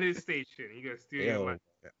for edit station. You gonna steal your life.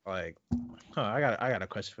 yo like, I got a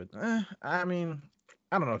question for. I mean,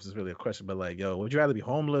 I don't know if it's really a question, but like, yo, would you rather be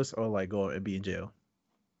homeless or like go and be in jail?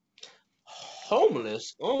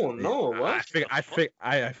 Homeless? Oh Yeah, no, what? the fuck?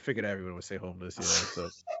 I figured everyone would say homeless. Yeah, so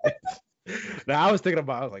now I was thinking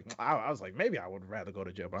about. I was like, maybe I would rather go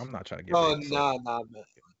to jail, but I'm not trying to get Oh raped. So nah, man.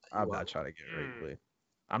 I'm You not out. trying to get raped, Mm. but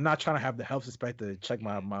I'm not trying to have the health inspector check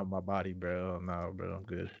my body, bro. No, bro, I'm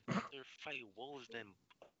good. I'd rather fight wolves than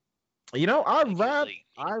You know, tigers like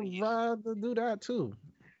I'd anyways. rather do that too.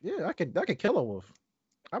 Yeah, I could kill a wolf.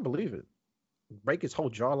 I believe it. Break his whole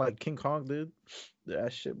jaw like King Kong did.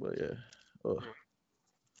 That shit, but yeah. Ugh.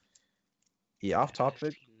 Yeah, off Man, I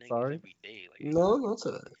topic. see niggas Sorry. every day. Like, No, not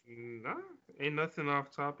alright. Nah, ain't nothing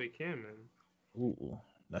off topic here, man. Ooh,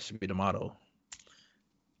 that should be the motto.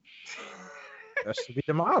 That should be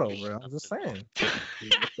the motto, ain't bro. I'm just nothing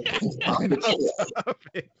off. saying. Off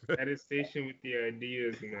topic, bro. Edit station with the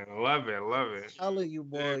ideas, man. Love it, love it. Telling you,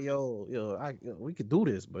 boy, we could do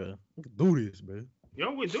this, bro. We could do this, bro.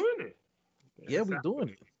 Yo, we're doing it. Yeah, we Exactly. doing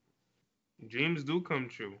it. Dreams do come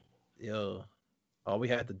true. Yo, all we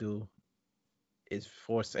had to do is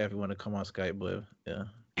force everyone to come on Skype, but yeah.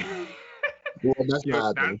 Well, that's Yo,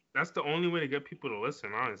 not happening. that's the only way to get people to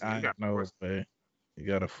listen. Honestly, you I got know, but you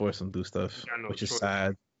gotta force them to do stuff, you got no which is choice.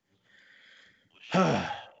 sad. Shit.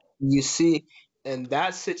 You see, and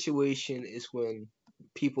that situation is when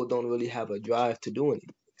people don't really have a drive to do anything.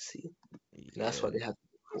 See, and that's why Yeah. they have to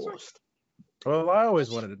be forced. Well, I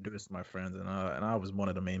always wanted to do this to my friends, and I was one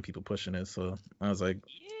of the main people pushing it. So I was like,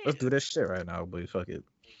 let's Yeah. do this shit right now, but fuck it.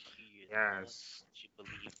 Like you're the one Yes. that you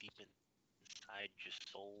believe deep inside your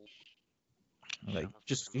soul. Like, Trying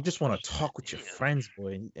to you just want to talk with your yeah. friends,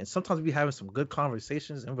 boy. And sometimes we having some good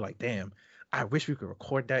conversations, and we're like, damn, I wish we could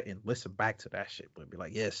record that and listen back to that shit. But be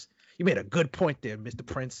like, yes, you made a good point there, Mr.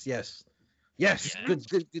 Prince. Yes, yes, Yeah. good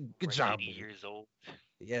We're job, 80 boy. years old.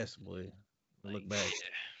 Yes, boy. Like, Look back. yeah.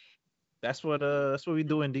 That's what we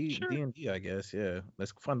do in Sure. D&D, I guess. Yeah,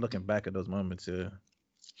 it's fun looking back at those moments. Yeah,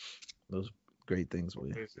 those great things,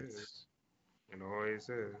 boy. Always is. It always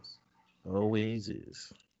is. Always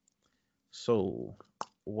is. So,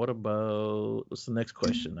 what about what's the next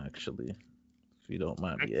question? Actually, if you don't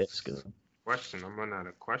mind me Next asking. question. I'm running out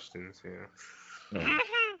of questions here. No.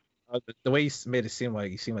 The way you made it seem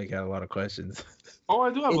like you had a lot of questions. Oh,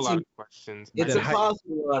 I do have a It's lot a, of questions. it's Then how?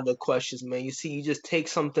 impossible to the questions, man. You see, you just take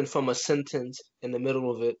something from a sentence in the middle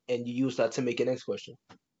of it, and you use that to make your next question.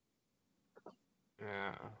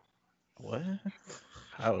 Yeah. What?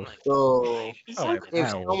 How? Like, So Like if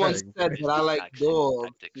how? someone What? said that I like Tactics.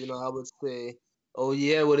 dogs, I would say, "Oh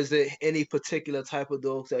yeah, what is it? Any particular type of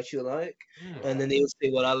dogs that you like?" And then they would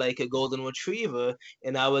say, "Well, I like a golden retriever,"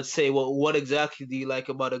 and I would say, "Well, what exactly do you like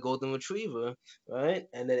about a golden retriever?" Right?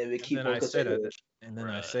 And then it would And keep then on I say that. continuing. And then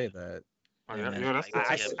I Bruh. say that. Oh, And yeah, then yeah, that's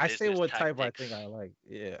Like, yeah, I say business what type I tactics. think I like.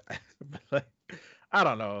 Yeah. But like, I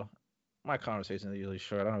don't know. My conversations are usually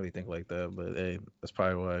short. I don't really think like that. But hey, that's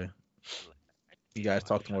probably why you guys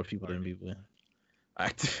talk to more people than me. But I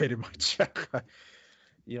activated my trap card.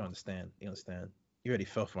 You don't understand. You understand. You already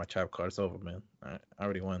fell for my trap card. It's over, man. I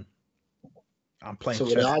already won. I'm playing So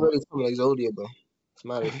when chess. I already told me Exodia, bro, it's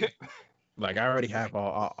my issue. Like I already have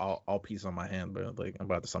all pieces on my hand, bro. Like I'm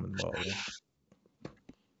about to summon the ball. Bro.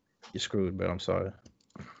 You're screwed, bro. I'm sorry.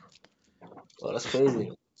 Well, that's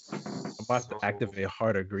crazy. I'm about to So, activate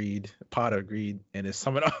Heart of Greed, Pot of Greed, and then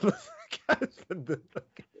summon all the guys for the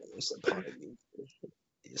It's a part of me.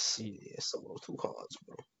 It's some two cards,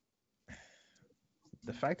 bro.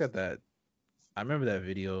 the fact that I remember that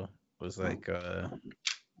video was like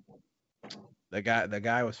the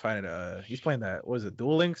guy was fighting he's playing that, what was it,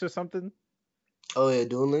 Duel Links or something? Oh yeah,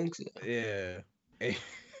 Duel Links. Yeah. Eh,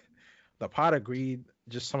 the Pot of Greed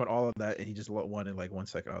just summoned all of that and he just won in like 1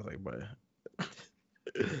 second. I was like, bro.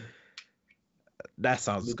 That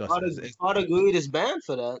sounds disgusting. Part of Greed is banned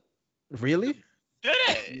for that. Really? Did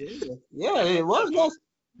it? Yeah, it was.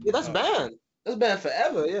 That's Oh, banned. That's banned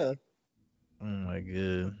forever. Yeah. oh my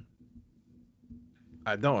god.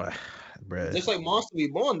 I don't, bruh. Just like Monster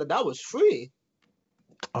Reborn, that was free.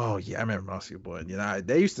 Oh yeah, I remember Mousy Boy. You know,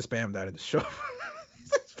 they used to spam that in the show.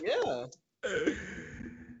 Yeah.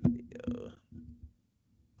 Yeah.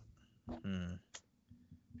 Hmm.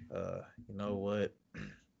 You know what?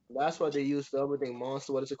 That's why they used the other thing,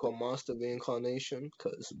 Monster. What is it called? Monster Reincarnation.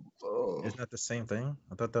 Cause Isn't that the same thing?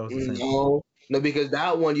 I thought that was the same. no, because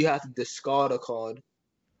that one you have to discard a card.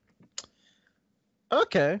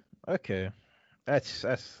 Okay, okay. That's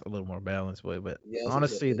a little more balanced, but Yeah,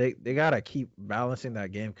 honestly, they gotta keep balancing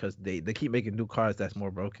that game because they keep making new cards that's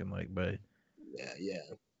more broken. Like, but yeah.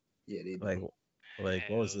 They like do. like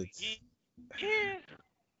what was Hell it? yeah.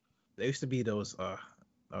 There used to be those. I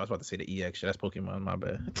was about to say the EX shit. That's Pokemon. My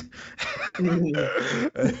bad.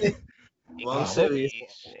 Well, I'm uh, what, serious.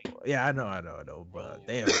 yeah, I know. But Oh,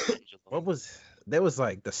 damn, pendulum. what was there was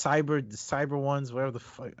like the cyber ones, whatever the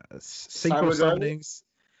fuck, synchro Cyber Dragon?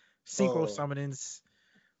 synchro Oh. summonings,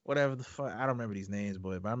 whatever the fuck. I don't remember these names, but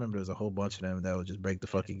I remember there was a whole bunch of them that would just break the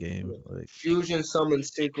fucking game. Like, Fusion Summon,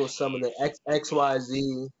 Synchro Summon, the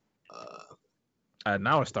XYZ.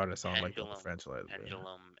 now it started to sound like the Pendulum. franchise. But... Pendulum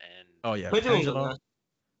and Oh yeah, Pendulum's a pendulum.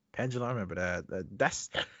 Pendulum, I remember that.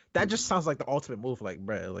 That just sounds like the ultimate move. Like,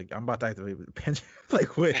 bruh, like I'm about to activate the pendulum.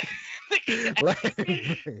 Like, wait,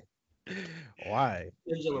 like, why?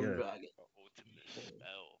 Pendulum Yeah, Dragon. ultimate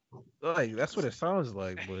spell. like that's what it sounds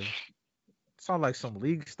like, boy. It sounds like some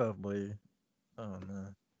league stuff, boy. Oh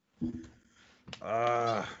no.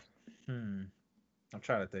 Uh, hmm. I'm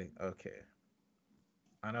trying to think. Okay,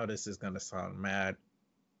 I know this is gonna sound mad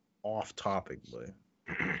off topic, but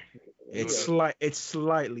it's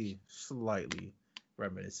slightly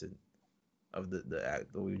reminiscent of the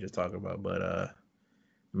act that we were just talking about. But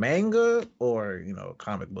manga or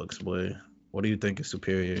comic books, boy, what do you think is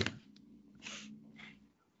superior?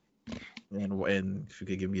 And if you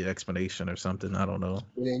could give me an explanation or something, I don't know.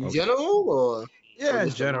 In Okay. general, or Yeah, in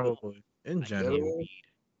just the general, manga? boy. In I can't general, General? read.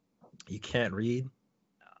 you can't read.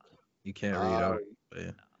 Nah, You can't read. All Um, right.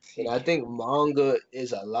 Yeah. and I think manga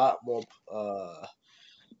is a lot more, a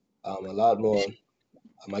lot more,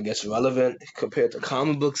 I guess, relevant compared to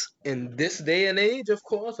comic books in this day and age. Of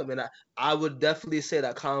course, I mean, I would definitely say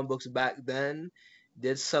that comic books back then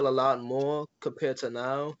did sell a lot more compared to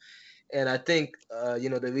now. And I think,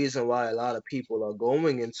 the reason why a lot of people are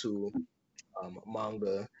going into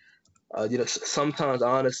manga, sometimes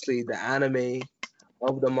honestly, the anime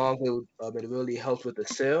of the manga, it really helps with the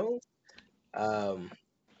sales. Um,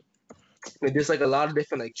 there's like a lot of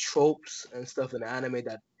different like tropes and stuff in anime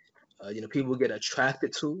that people get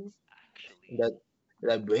attracted to actually.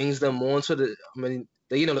 that brings them more to the. I mean,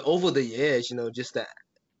 over the years, just that.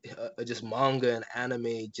 Just manga and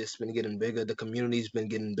anime just been getting bigger. The community's been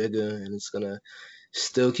getting bigger, and it's gonna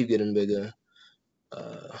still keep getting bigger.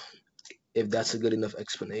 Uh, if that's a good enough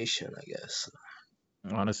explanation, I guess.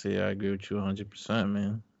 Honestly, I agree with you 100%,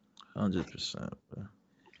 man. 100%. Actually,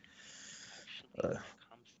 Uh, when it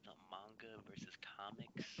comes to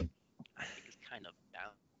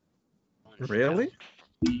Really?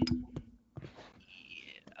 Yeah,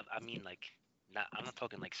 I mean like not. I'm not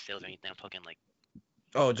talking like sales or anything. I'm talking like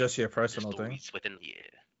Oh, just your the personal thing? stories within.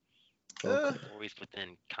 Yeah, Uh, Okay. stories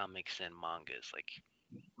within comics and mangas. Like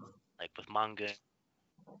with manga,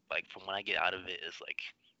 like from what I get out of it is like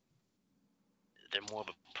they're more of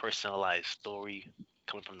a personalized story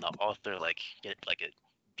coming from the author. Like get like a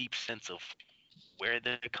deep sense of where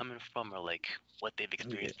they're coming from or like what they've yeah.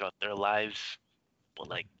 experienced throughout their lives. But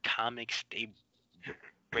like comics, they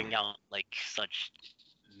bring out like such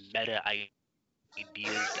meta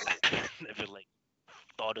ideas that I never like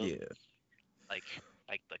thought of. Yeah. Like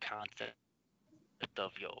like the concept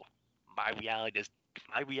of my reality does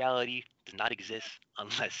my reality does not exist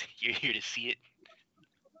unless you're here to see it.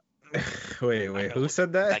 I Wait, forgot who what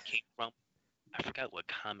said that? that came from. I forgot what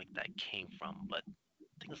comic that came from, but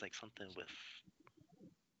I think it was like something with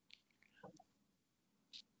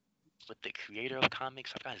the creator of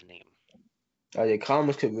comics. I forgot his name. Yeah,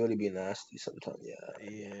 comics could really be nasty sometimes. Yeah.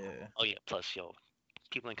 Yeah. Oh yeah, plus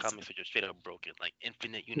people in comics are just straight up broken. Like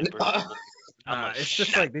infinite universe story. I'm Nah, gonna it's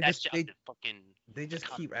just snap like they that just shit out they the fucking they just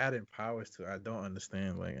comic. keep adding powers to it. I don't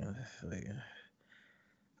understand.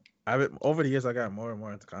 I've over the years I got more and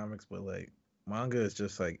more into comics, but like manga is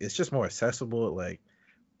just like it's just more accessible. Like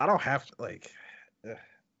I don't have to ugh.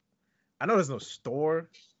 I know there's no store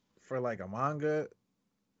for like a manga,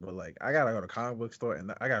 but like I gotta go to comic book store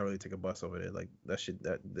and I gotta really take a bus over there. Like that shit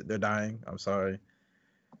that they're dying. I'm sorry.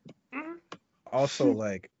 Mhm. Also,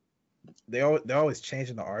 like they're always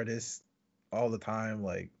changing the artists all the time.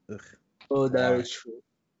 Like, ugh, Oh, that why? is true.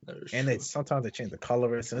 That is And true. it's sometimes they change the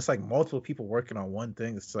colorist, and it's like multiple people working on one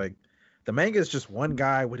thing. It's like the manga is just one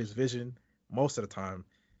guy with his vision most of the time.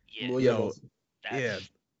 Yeah, Well, You yeah, know, most. yeah. that's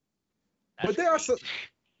But that's great.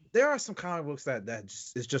 there are some comic books that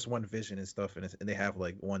just, it's just one vision and stuff, and they have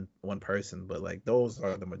like one person. But like those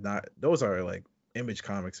are like Image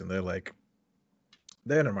Comics, and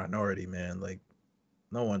they're in a minority, man. Like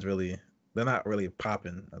no one's really they're not really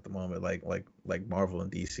popping at the moment like Marvel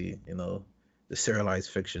and DC, the serialized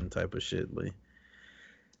fiction type of shit, but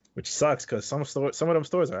which sucks because some of them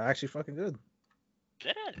stores are actually fucking good.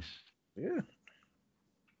 Yes. Yeah,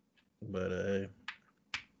 but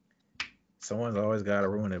someone's always got to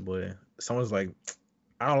ruin it, boy. Someone's like,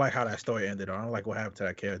 I don't like how that story ended, or I don't like what happened to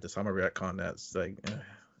that character, so I'm gonna retcon that. It's like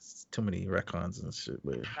it's too many retcons and shit,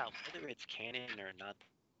 but Now, whether it's canon or not,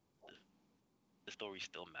 the story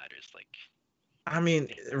still matters. Like I mean,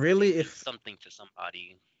 they really, mean if something to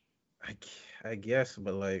somebody. I, I guess,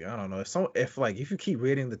 but like I don't know. If you keep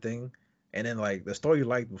reading the thing, and then like the story you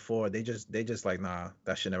liked before, they just like nah,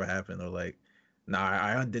 that should never happen, or like nah,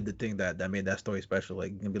 I undid the thing that made that story special.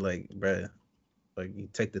 Like you can be like, bruh, like you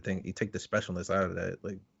take the specialness out of that.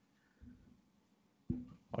 Like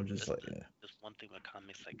I'm just like, yeah, Just one thing with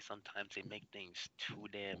comics, like sometimes they make things too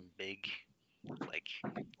damn big. Like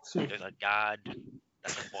there's a god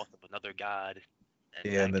that's a boss of another god,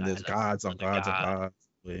 and yeah. And that then god there's has gods on another gods on god, gods.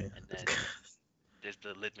 Yeah. and then there's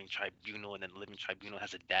the living tribunal, and then the living tribunal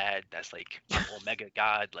has a dad that's like an omega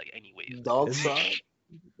god. Like anyways, Dark Isn't side.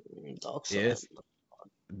 Dark yeah, side. it's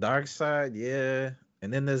Dark Side, yeah.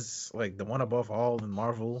 And then there's like the one above all in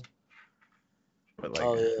Marvel, but like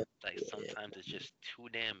Oh yeah. like Yeah. sometimes it's just too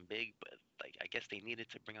damn big. But like I guess they needed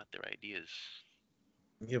to bring out their ideas.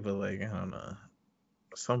 yeah, but like I don't know.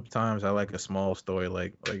 Sometimes I like a small story,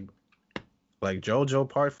 like JoJo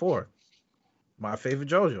Part 4. My favorite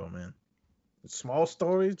JoJo, man. Small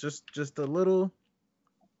stories, just a little,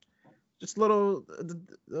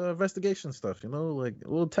 investigation stuff, like a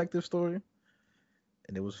little detective story,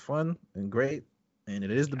 and it was fun and great, and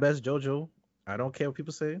it is the best JoJo. I don't care what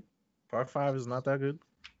people say. Part 5 is not that good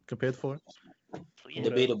compared to 4. So yeah, But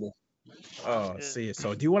Debatable. oh, manga. see,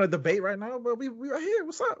 so do you want to debate right now? But we are here.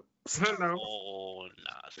 What's up? No. Oh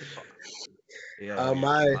nah, fuck. Yeah, I'm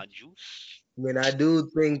I drinking my juice. mean, I do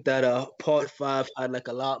think that part five had like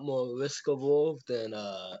a lot more risk involved than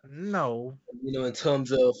no, in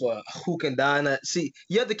terms of who can die. And see,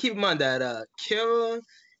 you have to keep in mind that Kira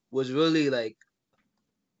was really like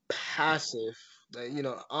passive. Like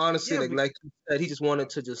honestly, yeah, like you said, he just wanted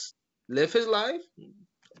to just live his life,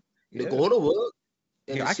 yeah, go to work,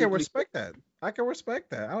 and yeah. just I can simply. respect that. I can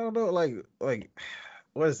respect that. I don't know, like,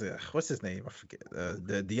 what is it? What's his name? I forget.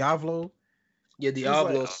 The Diablo. Yeah, He's like,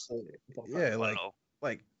 Diablos. yeah, Oh no.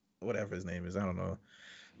 like whatever his name is. I don't know.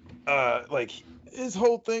 Like his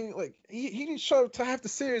whole thing, like he didn't show up to half the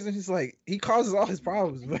series, and he's like he causes all his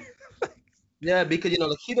problems. But Yeah, because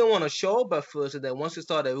like he didn't want to show up at first, and then once he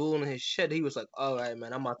started ruling his shit, he was like, "All right,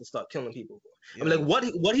 man, I'm about to start killing people." I'm like,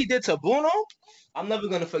 yo, what he did to Bruno? I'm never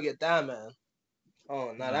gonna forget that, man.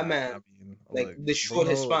 Oh no, that nah, man I mean, like look, destroyed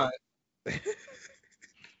his Bruno. spine.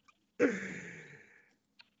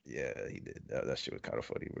 Yeah, he did. That shit was kind of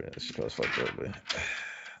funny, bro. That shit was fucked up, man.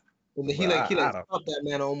 And then But he I like don't. stopped that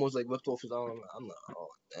man, almost like ripped off his arm. I'm like, oh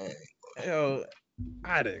dang. Yo,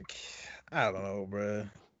 I didn't. I don't know, bro.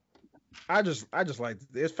 I just like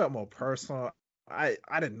it felt more personal.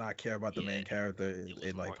 I did not care about the Yeah, main character it was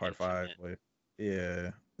in like more part five, intimate. but yeah,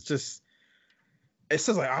 it's just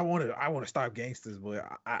like I want to stop gangsters, but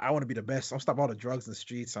I want to be the best. I want to stop all the drugs in the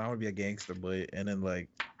streets. I want to be a gangster, but and then like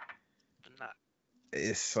But not.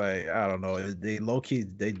 it's like I don't know. They low key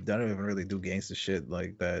they don't even really do gangster shit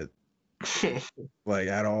like that, like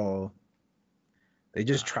at all. They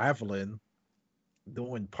just Nah. traveling,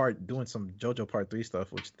 doing some JoJo Part 3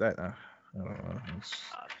 stuff, which that I don't know.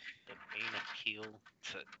 Uh, the main appeal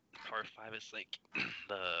to part five is like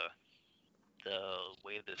the the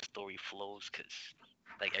way the story flows, cause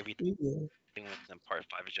like everything Yeah. within part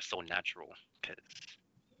five is just so natural. Cause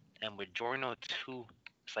and with Giorno too,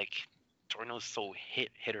 it's like Giorno's so hit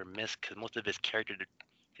or miss, cause most of his character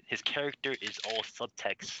is all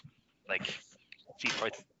subtext. Like see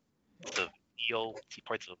parts of Eo, see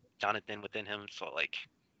parts of Jonathan within him. So like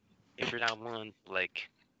if you're not willing like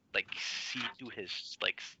see through his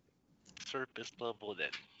like surface level, then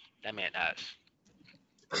that man ass.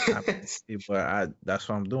 I, but that's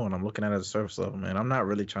what I'm doing. I'm looking at it at a surface level, man. I'm not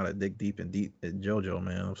really trying to dig deep in JoJo,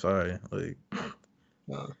 man. I'm sorry. Like,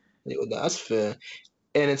 Yo, that's fair.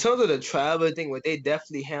 And in terms of the travel thing, what they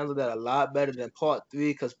definitely handled that a lot better than part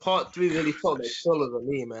three, because part three really felt like filler to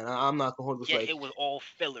me, man. I'm not gonna hold this Yeah, like. it was all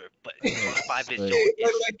filler, but like, part five is like, yo,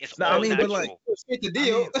 like, it's no, I all mean, but like, natural. straight to I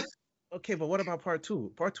deal. mean, okay, but what about part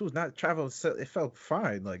two? Part two is not travel. It felt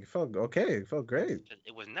fine. Like, it felt okay. It felt great.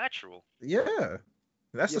 It was natural. Yeah,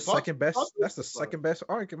 that's Yeah, the second part best. three That's the was fun. second best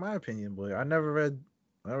arc in my opinion. But I never read.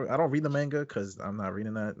 I don't read the manga because I'm not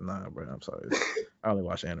reading that. Nah, bro. I'm sorry. I only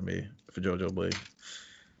watch anime for JoJo, but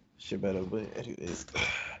shit better. But anyways,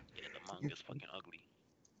 Yeah, the manga's fucking ugly.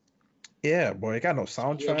 yeah, boy. It got no Yeah, but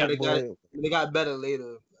soundtrack, boy. they got better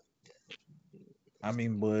later. I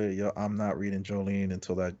mean, boy, yo, I'm not reading Jolene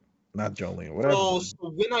until that. Not Jolene, whatever. So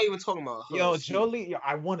we're not even talking about her. Yo, Jolene, yo,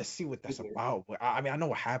 I want to see what that's Okay. about. But I mean, I know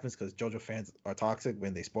what happens because JoJo fans are toxic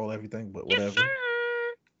when they spoil everything. But Yes, whatever. sir.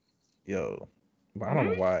 Yo, but I don't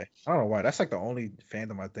know Hmm? why. I don't know why. That's like the only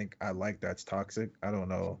fandom I think I like that's toxic. I don't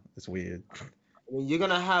know. It's weird. I mean, you're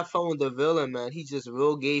gonna have fun with the villain, man. He's just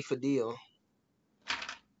real gay for deal.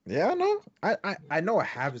 Yeah, I know. I know what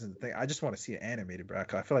happens in the thing. I just want to see it animated, bro.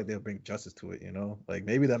 'Cause I feel like they'll bring justice to it. You know, like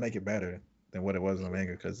maybe they'll make it better than what it was in the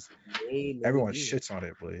manga. Because everyone Maybe. shits on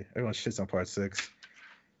it, boy. Everyone shits on part 6.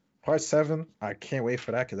 Part 7, I can't wait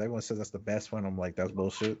for that because everyone says that's the best one. I'm like, that's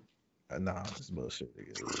bullshit. Nah, it's bullshit. I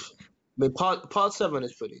mean, part seven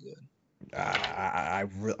is pretty good. I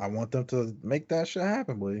want them to make that shit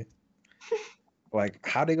happen, boy. Like,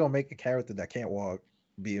 how they gonna make a character that can't walk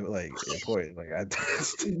be like important? Like,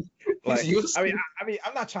 He's like used. I mean,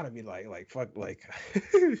 I'm not trying to be like fuck, like,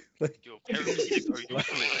 like, Yo, paraplegics are like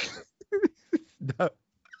useless. no,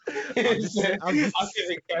 I'm just,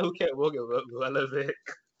 Who can't walk it relevant.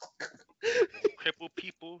 Crippled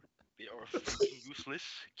people, they are fucking useless.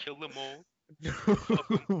 Kill them all.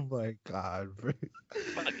 oh my god, bro.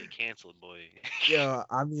 About to get canceled, boy. Yeah,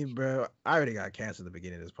 I mean, bro, I already got canceled at the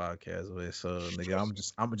beginning of this podcast, with so nigga, I'm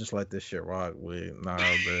gonna just let this shit rock. With nah,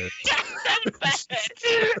 bro. That's bad.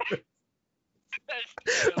 That's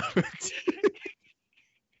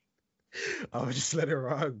I'm gonna just let it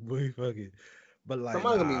rock, boy. Fuck it. But like,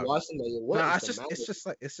 Somebody's gonna be nah, watching that. What nah. is the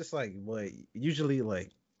matter? It's just like, what? Usually,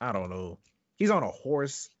 like, I don't know. He's on a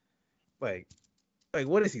horse. Like,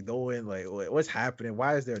 what is he doing? Like, what's happening?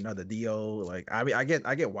 Why is there another Dio? Like, I mean, I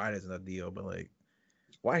get why there's another Dio, but like,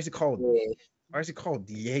 why is he called? Yeah. Why is he called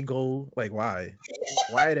Diego? Like, why?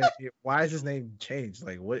 Why is his name changed?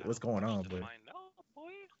 Like, what's going on? to But find out,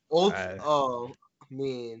 boy. Oh, I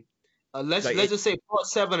mean, let's like, just say part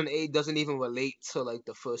 7 and 8 doesn't even relate to like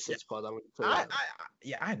the first yeah, 6 parts. I'm gonna tell you that.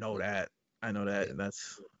 yeah, I know that. I know that. Yeah. And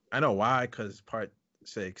I know why, because part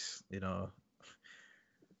 6,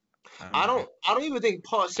 I don't even think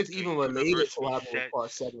part 6 The even related universe to what happened with resets.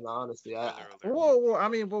 part 7. Honestly, Spoiler alert. Whoa, I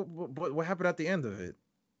mean, what happened at the end of it?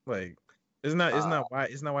 Like, isn't that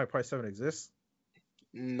why part 7 exists?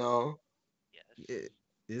 no, Yes.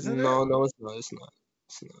 Isn't it? no, it's not. It's not.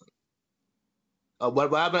 It's not.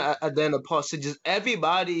 What happened at the end of part 6? Just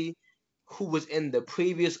everybody who was in the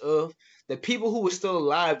previous Earth, the people who were still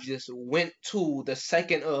alive, just went to the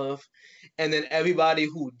second Earth, and then everybody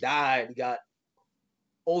who died got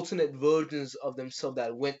alternate versions of themselves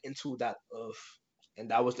that went into that Earth,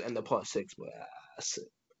 and that was the end of part 6. But that's it.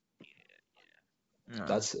 No.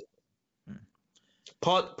 That's it.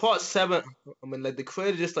 Part 7. I mean, like the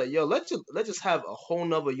creator just like, yo, let's just have a whole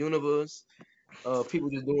nother universe of people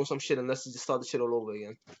just doing some shit, and let's just start the shit all over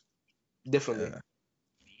again, differently.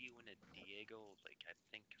 View and Diego, like I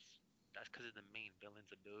think that's because of the main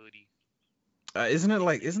villain's ability.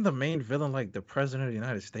 Isn't the main villain like the president of the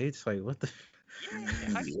United States? Like what the?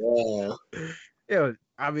 Yeah. Yeah,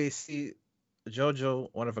 I mean, see, JoJo,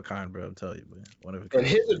 one of a kind, bro. I'm telling you, man, one of a And kind.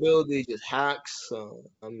 his ability just hacks. So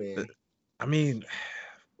I mean,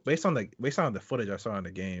 based on the footage I saw in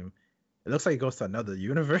the game, it looks like he goes to another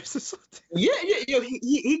universe or something. yeah.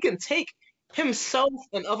 He can take himself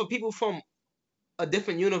and other people from a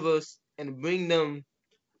different universe and bring them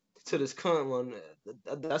to this current one.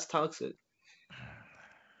 That's toxic.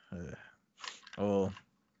 Oh,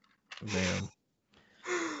 damn.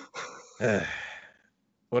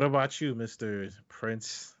 What about you, Mr.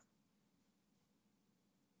 Prince?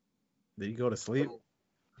 Did you go to sleep?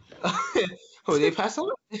 Oh, they pass out?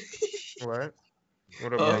 What?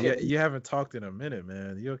 What Oh, about? Yeah, okay. you haven't talked in a minute,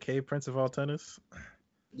 man. You okay, Prince of all tennis?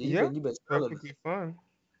 Yeah, You been telling us. perfectly fine.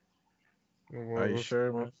 Are you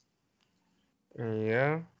sure, man?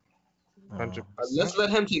 Yeah, Oh, 100%. Let's let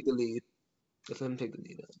him take the lead. Let's let him take the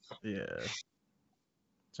lead. yeah.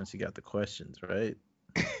 Since you got the questions, right?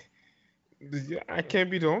 Yeah, I can't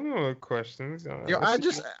be the only one with questions. Yo, I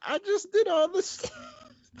just did all this.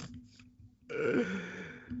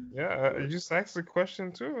 Yeah, you just asked the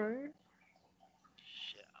question too, right?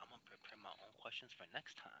 Shit, I'm gonna prepare my own questions for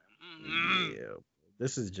next time. Yeah,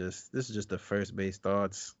 this is just the first base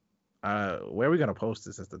thoughts. Where are we gonna post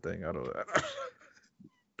this? Is the thing. I don't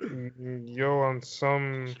Yo, on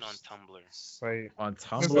some Post it on Tumblr. site. on Is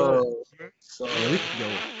Tumblr. that- So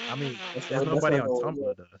I mean, that's there's not nobody on no-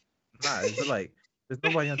 Tumblr though. Nah, is it like there's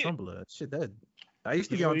nobody on Tumblr? Shit, that I used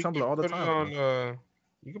to be Yo, on you Tumblr can all the put it time. on Bro.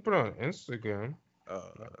 you can put it on Instagram. Uh,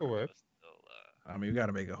 That could work. But still, I mean, we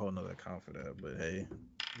gotta make a whole nother account for that. But hey,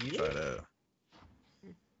 try Yeah,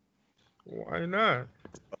 that. why not?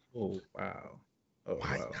 Oh wow. Oh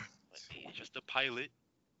Why wow. not? but hey, it's just a pilot.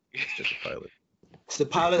 It's just a pilot. It's the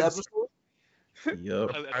pilot episode.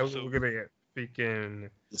 Yup. Pilot I was episode. gonna get freaking.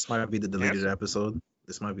 This might be the deleted episode.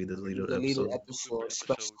 This might be the deleted Deleted episode.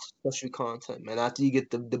 episode, Episode. special content, man. After you get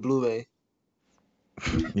the Blu-ray.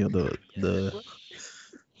 Yo, Yes.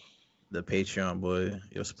 the Patreon boy.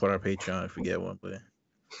 Yo, support our Patreon if we get one, boy.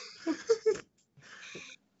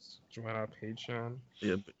 Join our Patreon.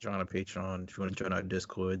 Yeah, join our Patreon if you want to join our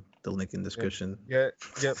Discord. The link in the description. Get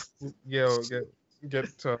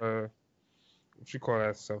what you call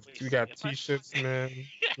that stuff? Wait, We got if I- T-shirts, man.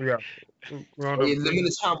 We're on Oh, the yeah,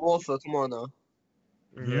 limited time offer. Come on now.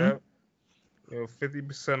 Yeah. Yo,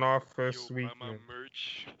 50% off first Yo, week, buy my man.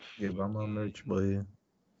 merch. Yeah, buy my merch, boy.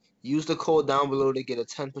 Use the code down below to get a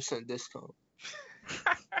 10% discount.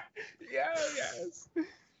 Yes.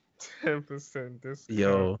 10% discount.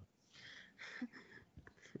 Yo,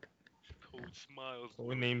 Code Smiles. So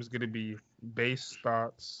our name's gonna be Base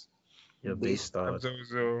Thoughts. yo, Base base thoughts.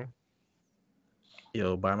 500.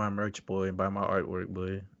 Yo, buy my merch, boy. Buy my artwork,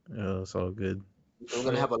 boy. It's all good. We're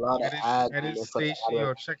gonna have a lot of ads. Edit for the Station.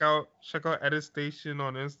 Yo, check out Edit Station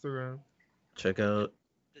on Instagram. Check out.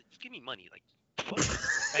 Just give me money, like.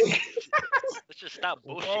 Let's just stop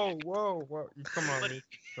bullshit. Whoa. Come on, Money.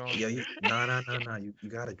 man. Yo, nah. You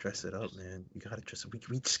gotta dress it up, man. You gotta dress it.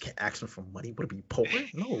 We just can't ask them for money. What are we poor?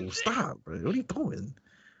 No, stop, bro. What are you doing?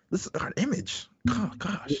 This is our image. Oh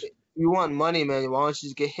gosh. You want money, man? Why don't you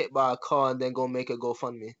just get hit by a car and then go make a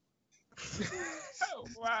GoFundMe?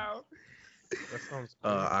 Wow. That sounds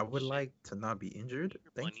cool. I would like to not be injured.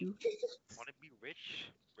 Your Thank money. you. Want to be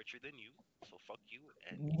richer than you, so fuck you.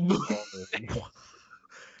 And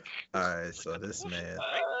All right, so this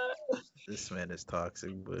man is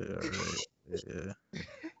toxic, but all right, yeah.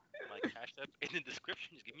 my cash app in the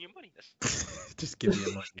description. Just give me your money. That's Just give me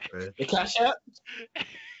your money, bro. The Cash App?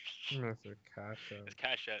 That's a cash out. it's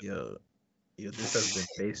cash app. Yo, this has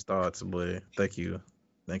been Base Thoughts, boy. Thank you,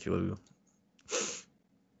 Lou.